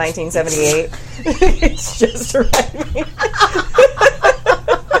here from 1978. It's just arriving.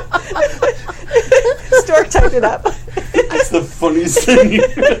 Stork typed it up. That's the funniest thing.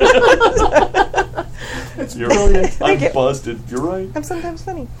 It's You're brilliant. I'm busted. You're right. I'm sometimes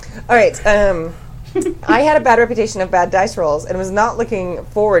funny. All right. I had a bad reputation of bad dice rolls and was not looking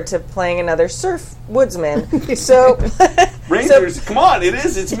forward to playing another surf woodsman. So, Rangers, come on, it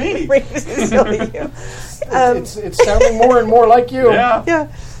is. It's me. Rangers is really you. It's sounding more and more like you. Yeah.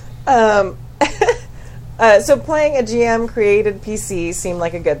 Yeah. So playing a GM created PC seemed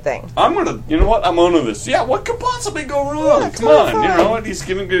like a good thing. I'm gonna, you know what? I'm onto this. Yeah, what could possibly go wrong? Come totally on, you fine. know what? He's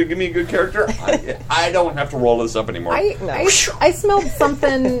give me a good character. I don't have to roll this up anymore. I smelled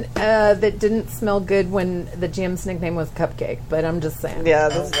something that didn't smell good when the GM's nickname was Cupcake, but I'm just saying. Yeah,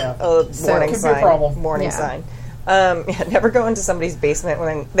 that's Yeah. a So- warning Could be a sign. problem. Warning Yeah. sign. Yeah, never go into somebody's basement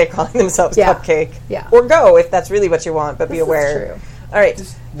when they're calling themselves Yeah. Cupcake. Yeah. Or go if that's really what you want, but be This is aware. true. All right.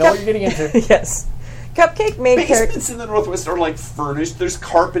 Know what you're getting into. Yes. Cupcake made character. Basements in the Northwest are like furnished. There's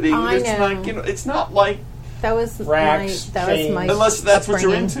carpeting. I There's know. like, you know, it's not like That was Racks, my unless that's what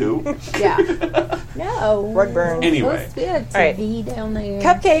you're upbringing. into. Yeah. No. Rug burn. Anyway. Supposed to be a right. TV down there.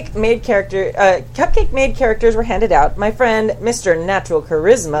 Cupcake made characters were handed out. My friend, Mr. Natural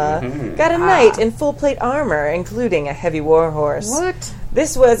Charisma, got a knight in full plate armor, including a heavy war horse. What?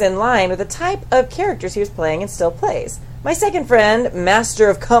 This was in line with the type of characters he was playing and still plays. My second friend, Master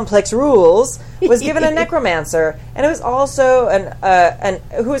of Complex Rules, was given a necromancer, and who was also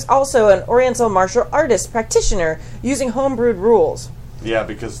an Oriental martial artist practitioner using homebrewed rules. Yeah,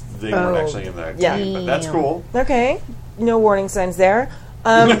 because they weren't actually in that Yeah. game, but that's cool. Okay, no warning signs there.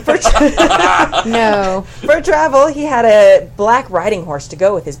 No. For travel, he had a black riding horse to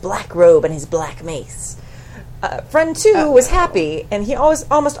go with his black robe and his black mace. Friend 2 was happy, and he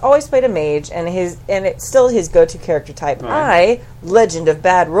almost always played a mage, and it's still his go-to character type. Right. I, legend of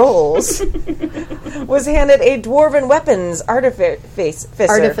bad rolls, was handed a dwarven weapons artificer.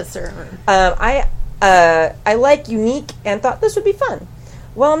 I like unique and thought this would be fun.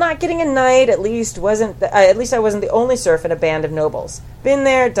 Well, not getting a knight at least I wasn't the only serf in a band of nobles. Been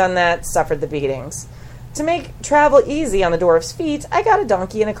there, done that, suffered the beatings. To make travel easy on the dwarves' feet, I got a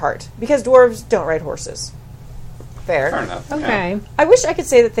donkey and a cart because dwarves don't ride horses. Fair enough. Okay. I wish I could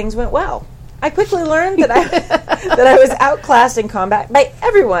say that things went well. I quickly learned that I was outclassed in combat by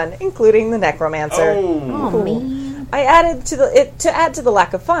everyone, including the necromancer. Oh, man. I added to add to the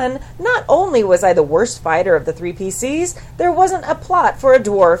lack of fun. Not only was I the worst fighter of the 3 PCs, there wasn't a plot for a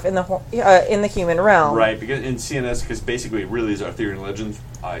dwarf in the human realm. Right, because in CNS, because basically, really, is Arthurian Legends.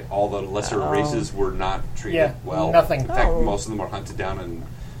 All the lesser races were not treated well. Nothing. In fact, most of them were hunted down, and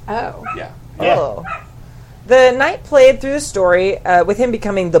Oh. yeah. Oh. The knight played through the story with him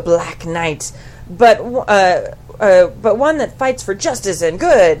becoming the Black Knight, but one that fights for justice and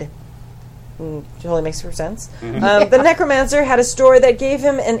good. Totally makes sense. The necromancer had a story that gave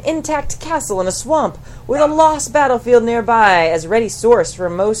him an intact castle in a swamp with a lost battlefield nearby as ready source for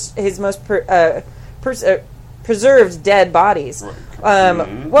his most preserved dead bodies.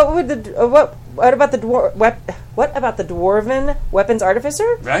 What about the dwarven weapons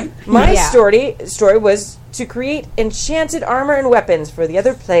artificer? Right? My Yeah. story was to create enchanted armor and weapons for the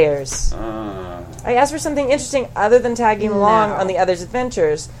other players. I asked for something interesting other than tagging along on the others'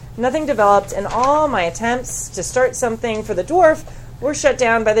 adventures. Nothing developed, and all my attempts to start something for the dwarf were shut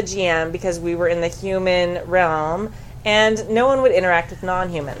down by the GM because we were in the human realm, and no one would interact with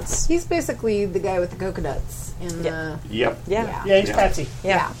non-humans. He's basically the guy with the coconuts. In the, Yep. Yeah. Yeah, he's Patsy.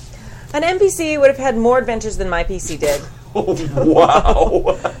 Yeah. An NPC would have had more adventures than my PC did. Oh,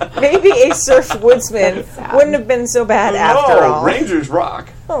 wow. Maybe a surf woodsman wouldn't have been so bad after all. Rangers rock.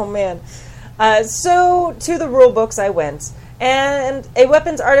 Oh, man. So, to the rule books I went. And a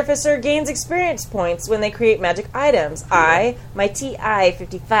weapons artificer gains experience points when they create magic items. I, my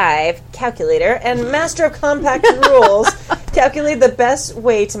TI-55 calculator, and Master of Compact Rules calculated the best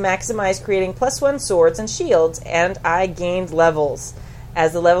way to maximize creating +1 swords and shields, and I gained levels.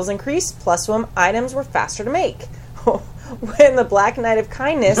 As the levels increased, +1 items were faster to make. When the Black Knight of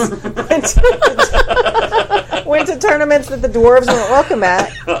Kindness went to tournaments that the dwarves weren't welcome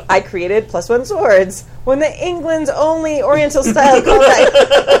at, I created +1 swords. When the England's only Oriental-style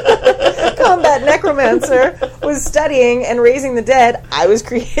combat necromancer was studying and raising the dead, I was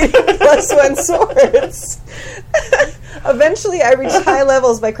creating +1 swords. Eventually, I reached high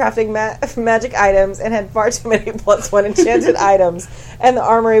levels by crafting magic items and had far too many +1 enchanted items, and the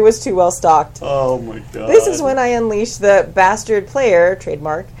armory was too well stocked. Oh, my God. This is when I unleashed the bastard player,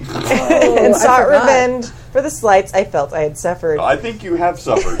 trademark, and sought revenge for the slights I felt I had suffered. I think you have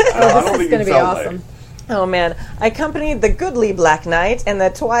suffered. I This don't is think going to you be felt awesome. Oh man, I accompanied the goodly Black Knight and the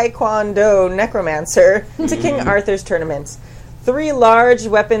Taekwondo Necromancer to King Arthur's tournament. 3 large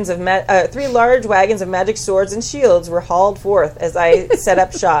wagons of magic swords and shields were hauled forth as I set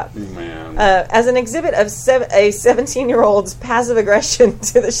up shop. Man. As an exhibit of a 17-year-old's passive aggression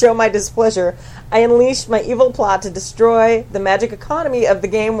to show my displeasure, I unleashed my evil plot to destroy the magic economy of the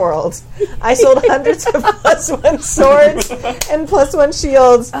game world. I sold hundreds of +1 swords and +1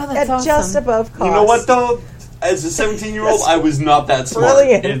 shields Oh, at that's awesome. just above cost. You know what, though? As a 17-year-old, I was not that smart.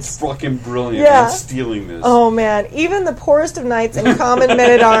 Brilliant. It's fucking brilliant. Yeah. I'm stealing this. Oh man, even the poorest of knights and common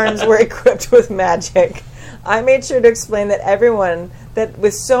men-at-arms were equipped with magic. I made sure to explain that everyone that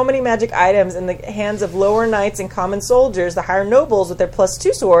with so many magic items in the hands of lower knights and common soldiers, the higher nobles with their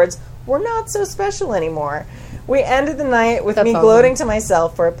 +2 swords, were not so special anymore. We ended the night with That's me awesome. gloating to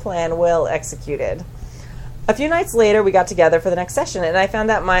myself for a plan well executed. A few nights later, we got together for the next session, and I found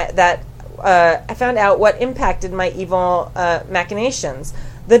out I found out what impacted my evil machinations.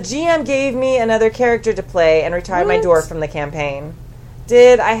 The GM gave me another character to play and retired my dwarf from the campaign.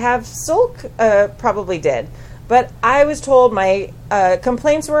 Did I have Sulk? Probably did. But I was told my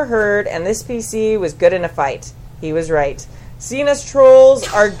complaints were heard and this PC was good in a fight. He was right. CNS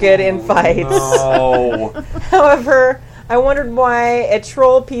trolls are good in fights. No. However, I wondered why a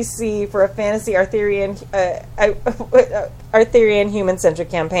troll PC for a fantasy Arthurian human-centric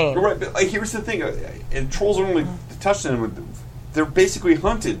campaign. Right, but here's the thing. And trolls are only touched on it, they're basically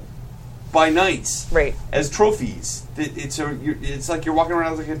hunted by knights, Right. as trophies. It's like you're walking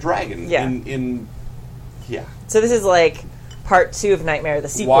around like a dragon. Yeah. Yeah. So this is like part 2 of Nightmare, the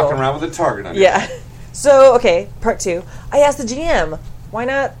sequel. Walking around with a target on your Yeah. head. So, okay, part 2. I asked the GM, why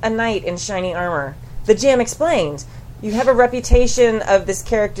not a knight in shiny armor? The GM explained, you have a reputation of this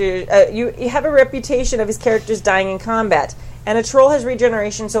character. You have a reputation of his characters dying in combat, and a troll has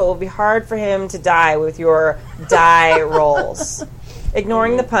regeneration, so it will be hard for him to die with your die rolls.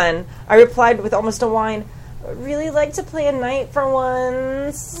 Ignoring the pun, I replied with almost a whine, I'd really like to play a knight for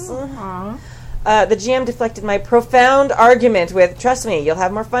once. The GM deflected my profound argument with, trust me, you'll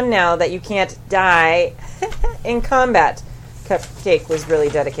have more fun now that you can't die in combat. Cupcake was really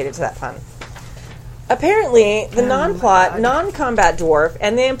dedicated to that pun. Apparently, the non-plot, non-combat dwarf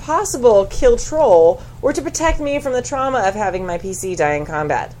and the impossible kill troll were to protect me from the trauma of having my PC die in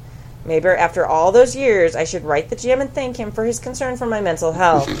combat. Maybe after all those years, I should write the GM and thank him for his concern for my mental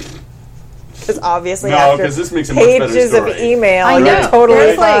health. Because obviously, No, after 'cause this makes a much better pages of story. email, I I'm know. totally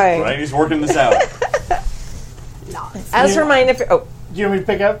There's like- fine. Right? He's working this out. As for mine, Do you want me to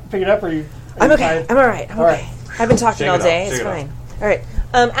pick it up, or you? I'm you okay. kind of- I'm all right. I'm All okay. right. I've been talking Shake all it off. day. Shake It's it off. fine. All right.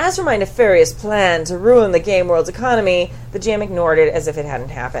 As for my nefarious plan to ruin the game world's economy, the GM ignored it as if it hadn't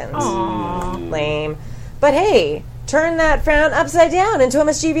happened. Lame. But hey, turn that frown upside down into a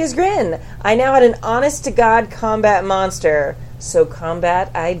mischievous grin. I now had an honest-to-God combat monster. So combat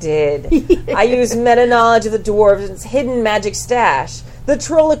I did. I used meta-knowledge of the dwarves' hidden magic stash. The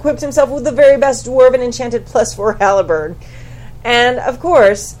troll equipped himself with the very best dwarven enchanted +4 halberd. And, of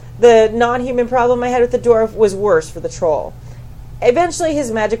course, the non-human problem I had with the dwarf was worse for the troll. Eventually,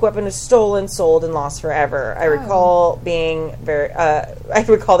 his magic weapon was stolen, sold, and lost forever. I recall there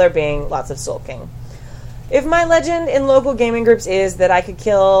being lots of sulking. If my legend in local gaming groups is that I could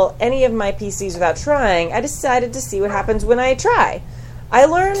kill any of my PCs without trying, I decided to see what happens when I try. I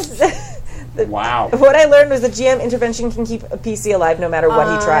learned Wow. what I learned was that GM intervention can keep a PC alive no matter what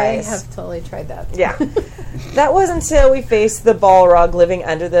he tries. I have totally tried that. Yeah. That was until we faced the Balrog living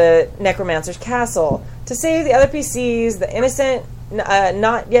under the Necromancer's castle. To save the other PCs, the innocent,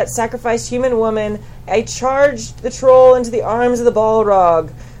 not yet sacrificed human woman, I charged the troll into the arms of the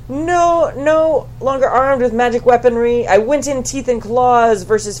Balrog. No longer armed with magic weaponry, I went in teeth and claws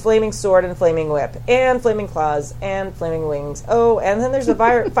versus flaming sword and flaming whip, and flaming claws, and flaming wings. Oh, and then there's a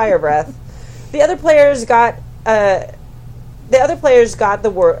fire breath. The other players got that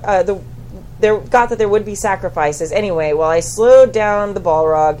there would be sacrifices anyway, while I slowed down the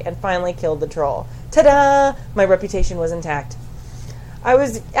Balrog and finally killed the troll. Ta-da! My reputation was intact. I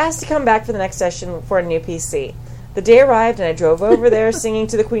was asked to come back for the next session for a new PC. The day arrived and I drove over there singing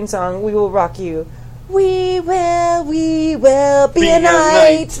to the Queen song, We Will Rock You. We will be a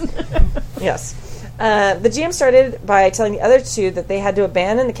knight. Yes. The GM started by telling the other two that they had to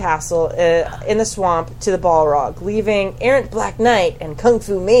abandon the castle in the swamp to the Balrog, leaving errant Black Knight and Kung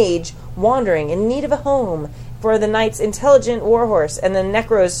Fu Mage wandering in need of a home for the knight's intelligent warhorse and the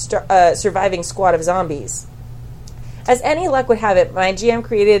Necro's surviving squad of zombies. As any luck would have it, my new GM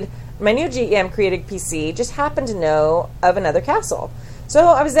created PC just happened to know of another castle. So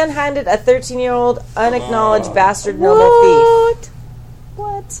I was then handed a 13-year-old unacknowledged bastard noble thief.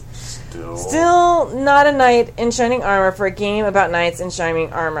 What? Still not a knight in shining armor for a game about knights in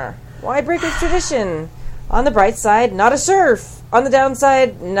shining armor. Why break with tradition? On the bright side, not a serf. On the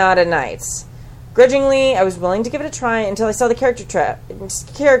downside, not a knight. Grudgingly, I was willing to give it a try until I saw the character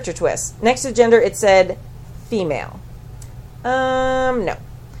twist. Next to gender, it said female. No.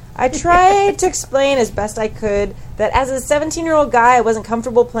 I tried to explain as best I could that as a 17-year-old guy, I wasn't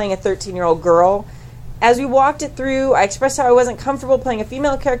comfortable playing a 13-year-old girl. As we walked it through, I expressed how I wasn't comfortable playing a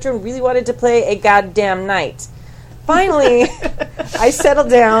female character and really wanted to play a goddamn knight. Finally, I settled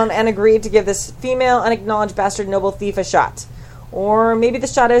down and agreed to give this female, unacknowledged bastard noble thief a shot. Or maybe the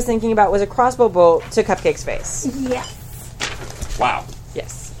shot I was thinking about was a crossbow bolt to Cupcake's face. Yes. Wow.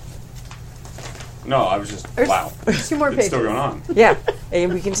 Yes. No, I was just, wow. 2 more It's pages. still going on. Yeah,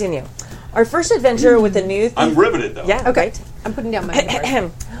 and we continue. Our first adventure with the new thief... I'm riveted, though. Yeah, Okay. right. I'm putting down my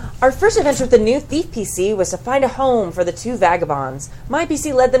homework. Our first adventure with the new thief PC was to find a home for the two vagabonds. My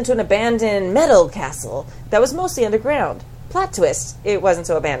PC led them to an abandoned metal castle that was mostly underground. Plot twist, it wasn't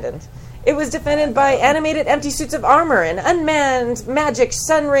so abandoned. It was defended by animated empty suits of armor and unmanned magic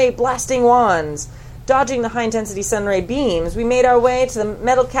sunray blasting wands. Dodging the high-intensity sunray beams, we made our way to the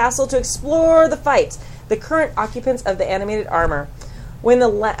metal castle to explore the fight, the current occupants of the animated armor. With the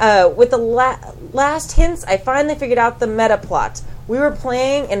last hints, I finally figured out the meta plot. We were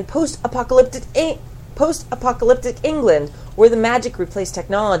playing in post-apocalyptic England, where the magic replaced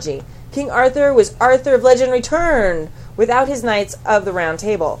technology. King Arthur was Arthur of legend returned, without his knights of the Round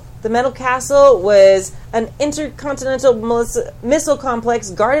Table. The Metal Castle was an intercontinental missile complex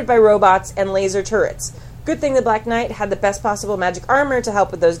guarded by robots and laser turrets. Good thing the Black Knight had the best possible magic armor to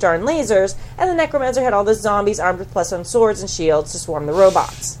help with those darn lasers, and the Necromancer had all the zombies armed with +1 swords and shields to swarm the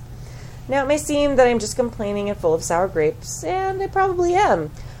robots. Now, it may seem that I'm just complaining and full of sour grapes, and I probably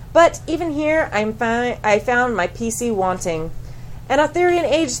am. But even here, I found my PC wanting. An Arthurian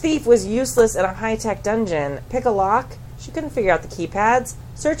age thief was useless in a high-tech dungeon. Pick a lock? She couldn't figure out the keypads.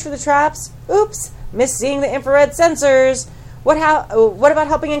 Search for the traps? Oops! Missed seeing the infrared sensors. What about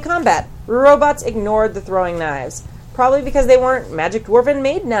helping in combat? Robots ignored the throwing knives. Probably because they weren't magic dwarven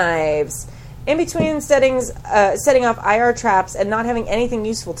made knives. In between setting off IR traps and not having anything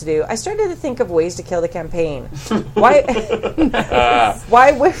useful to do, I started to think of ways to kill the campaign. Why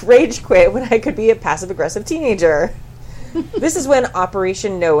rage quit when I could be a passive-aggressive teenager? This is when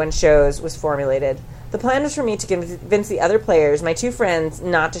Operation No One Shows was formulated. The plan was for me to convince the other players, my two friends,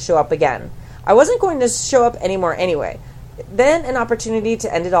 not to show up again. I wasn't going to show up anymore anyway. Then an opportunity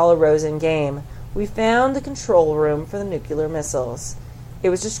to end it all arose in game. We found the control room for the nuclear missiles. It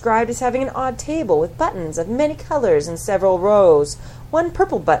was described as having an odd table with buttons of many colors in several rows. One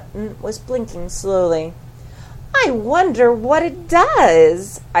purple button was blinking slowly. I wonder what it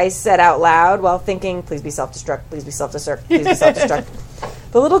does, I said out loud while thinking, please be self-destruct, please be self-destruct, please be self-destruct.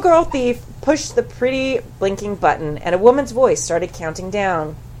 The little girl thief pushed the pretty blinking button, and a woman's voice started counting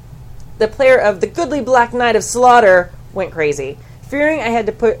down. The player of the Goodly Black Knight of Slaughter went crazy. Fearing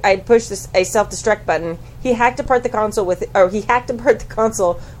I'd pushed a self-destruct button, he hacked apart the console with his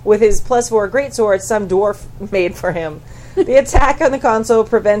 +4 greatsword some dwarf made for him. The attack on the console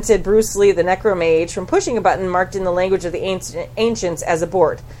prevented Bruce Lee, the Necromage, from pushing a button marked in the language of the ancients as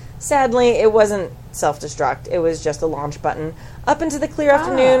abort. Sadly, it wasn't self-destruct. It was just a launch button. Up into the clear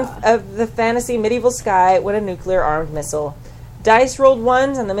afternoon of the fantasy medieval sky went a nuclear-armed missile. Dice rolled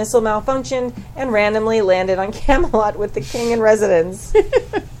ones and the missile malfunctioned and randomly landed on Camelot with the king in residence.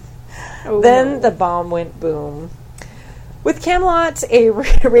 Then the bomb went boom. With Camelot a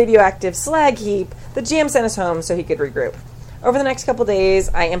radioactive slag heap, the GM sent us home so he could regroup. Over the next couple days,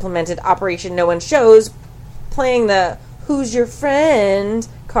 I implemented Operation No One Shows, playing the Who's Your Friend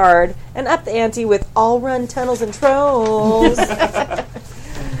card, and up the ante with I'll Run Tunnels and Trolls.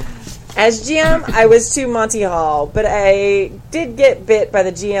 As GM, I was too Monty Hall, but I did get bit by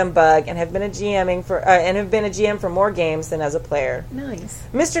the GM bug and have been a GM for more games than as a player. Nice.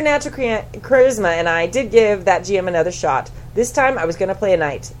 Mr. Natural Charisma and I did give that GM another shot. This time, I was going to play a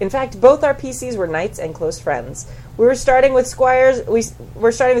knight. In fact, both our PCs were knights and close friends. We were starting with squires.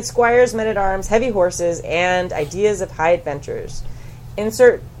 We're starting with squires, men-at-arms, heavy horses, and ideas of high adventures.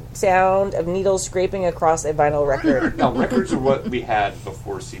 Insert sound of needles scraping across a vinyl record. No, records are what we had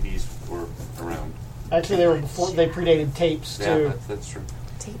before CDs were around. Actually, they predated tapes too. Yeah, that's true.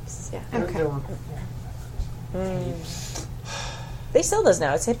 Tapes, yeah. Okay. They sell those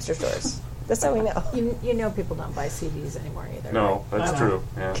now. It's hipster stores. That's how we know. You know people don't buy CDs anymore either. No, that's true.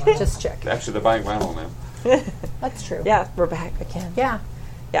 Yeah. Just check. Actually, they're buying vinyl now. That's true. Yeah, we're back again. Yeah.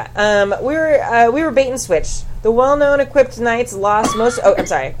 Yeah. We were bait and switched. The well-known equipped knights lost most. Oh, I'm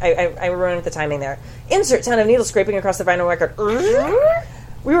sorry. I ruined the timing there. Insert sound of needles scraping across the vinyl record.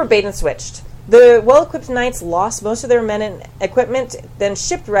 We were bait and switched. The well-equipped knights lost most of their men and equipment, then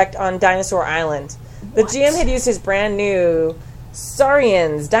shipwrecked on Dinosaur Island. The GM had used his brand new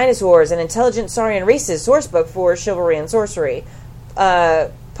Saurians, Dinosaurs, and Intelligent Saurian Races sourcebook for chivalry and sorcery.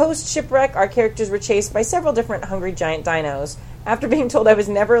 Post-shipwreck, our characters were chased by several different hungry giant dinos. After being told I was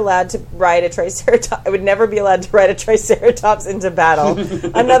never allowed to ride a Triceratops, I would never be allowed to ride a Triceratops into battle.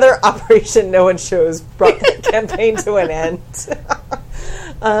 Another Operation No One Shows brought the campaign to an end.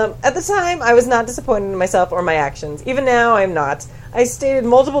 At the time, I was not disappointed in myself or my actions. Even now, I am not. I stated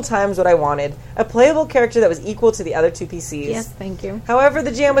multiple times what I wanted. A playable character that was equal to the other two PCs. Yes, thank you. However,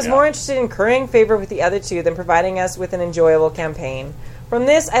 the GM was more interested in currying favor with the other two than providing us with an enjoyable campaign. From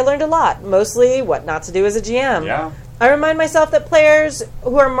this, I learned a lot, mostly what not to do as a GM. Yeah. I remind myself that players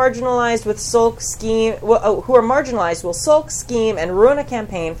who are marginalized will sulk, scheme, and ruin a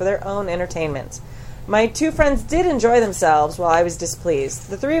campaign for their own entertainment. My two friends did enjoy themselves while I was displeased.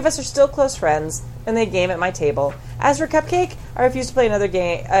 The three of us are still close friends, and they game at my table. As for Cupcake, I refuse to play another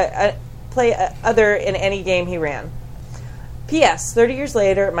game, other in any game he ran. P.S. 30 years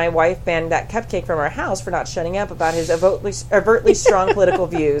later, my wife banned that Cupcake from our house for not shutting up about his overtly strong political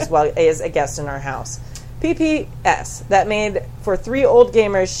views while he is a guest in our house. P.P.S. That made for 3 old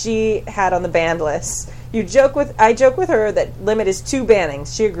gamers she had on the banned list. I joke with her that limit is 2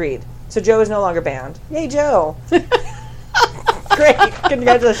 bannings. She agreed. So Joe is no longer banned. Yay, Joe. Great.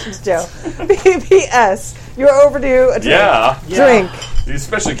 Congratulations, Joe. P.S. You're overdue a drink. Yeah. Drink.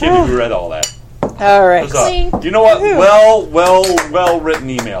 Especially Kimmy who read all that. All right. You know what? Well written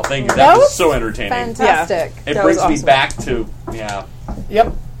email. Thank you. That was so entertaining. Fantastic. It That brings was me awesome. back to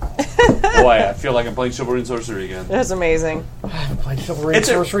Yep. boy. I feel like I'm playing Chivalry and Sorcery again. Uh, That's amazing. I haven't played Chivalry and It's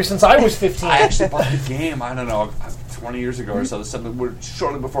a- Sorcery since I was 15. I actually bought the game. I don't know, 20 years ago or so. Something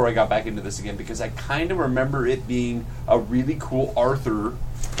shortly before I got back into this again because I kind of remember it being a really cool Arthur.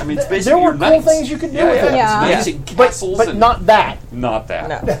 I mean, it's basically There were your cool knights. things you could do with it. Yeah. Knights and castles, but and not that. not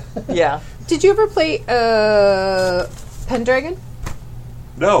that. No. Yeah. Did you ever play Pendragon?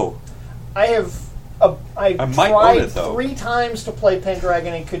 No. I have. I might tried own it, though. 3 times to play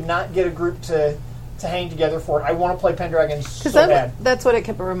Pendragon and could not get a group to hang together for it. I want to play Pendragon so Because bad. that's what it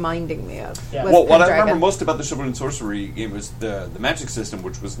kept reminding me of. Yeah. was Well, what I Pendragon. remember most about the Chivalry and Sorcery game was the magic system,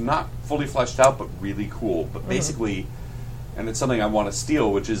 which was not fully fleshed out, but really cool. But basically, and it's something I want to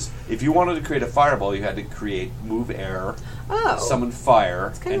steal, which is if you wanted to create a fireball, you had to move air, Oh. summon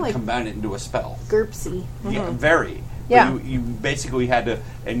fire, kinda and like- combine it into a spell. GURPSy. Yeah, very. But Yeah. you basically had to,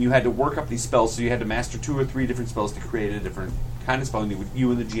 and you had to work up these spells. So you had to master 2 or 3 different spells to create a different kind of spell. And you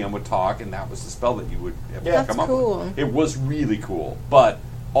and the GM would talk, and that was the spell that you would Yeah. come That's up cool. with. It was really cool, but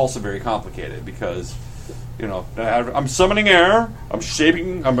also very complicated because, you know, I'm summoning air, I'm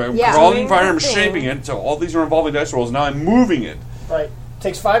shaping, I'm Yeah. crawling fire, I'm Doing the thing. shaping it. So all these are involving dice rolls. Now I'm moving it. Right.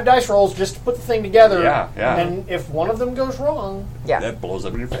 Takes 5 dice rolls just to put the thing together. Yeah, yeah. And if one of them goes wrong, Yeah. That blows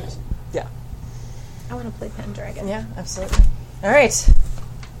up in your face. Yeah. I want to play Pendragon. Yeah, absolutely. All right.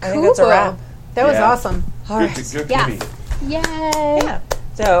 I think that's a wrap. That was Yeah. awesome. All Good, right. good, Yeah. Kimmy. Yay. Yeah.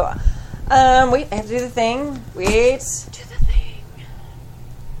 So, wait, I have to do the thing. Wait. Do the thing.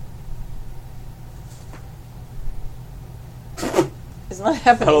 It's not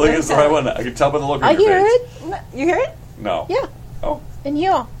happening. I don't think it's the right one. I can tell by the look on I your hear face. it. No, you hear it? No. Yeah. Oh. In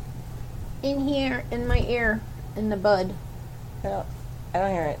here. In here. In my ear. In the bud. No, I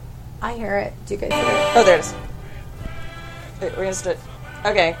don't hear it. I hear it. Do you guys hear it? Oh, there it is. Wait, we're gonna start.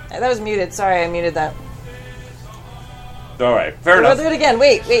 Okay, that was muted. Sorry, I muted that. All right. Fair We'll enough. do it again.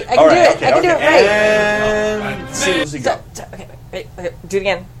 Wait, I can All do right, it. okay, I can do it right. And seamlessly go. Okay, wait, do it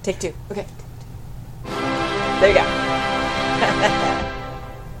again. Take 2. Okay. There you go.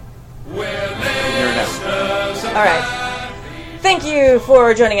 Here now. All right. Thank you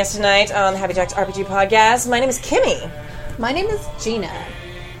for joining us tonight on the Happy Jacks RPG podcast. My name is Kimmy. My name is Gina.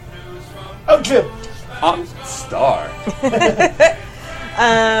 oh, Jim. Star.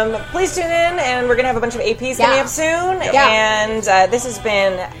 Please tune in, and we're going to have a bunch of APs coming up soon. Yeah. And this has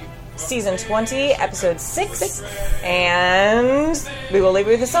been season 20, episode 6. And we will leave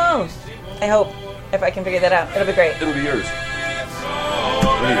you with a song. I hope, if I can figure that out. It'll be great. It'll be yours.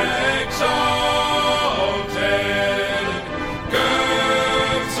 It'll be yours.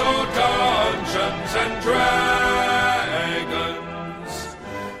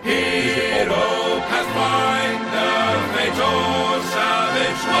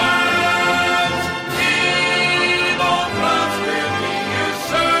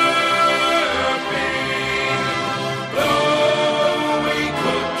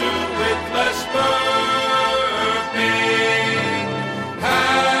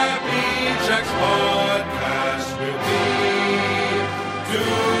 Happy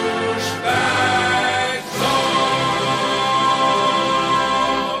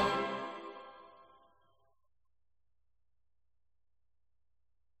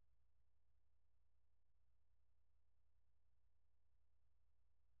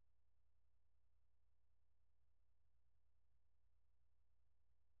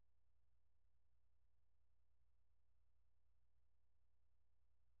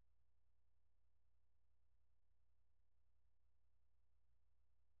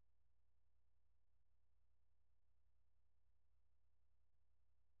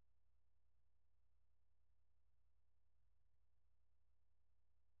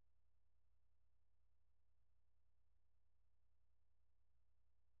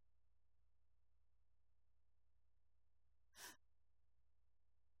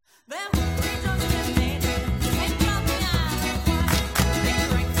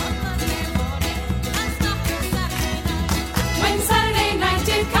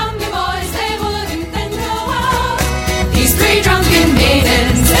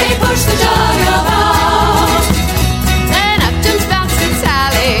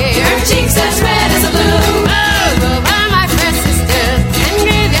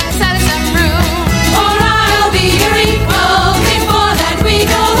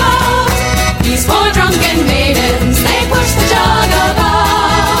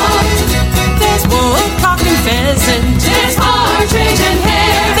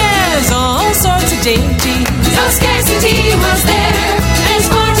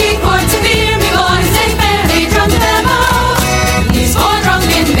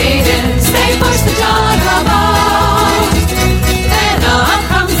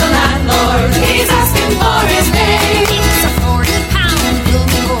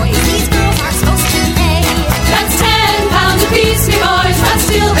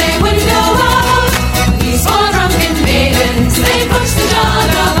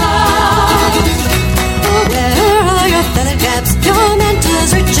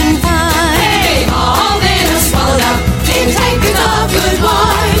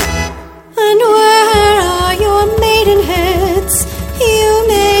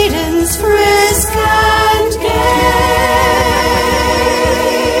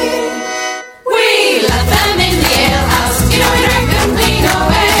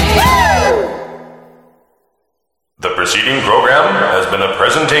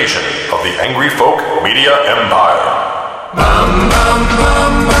presentation of the Angry Folk Media Empire.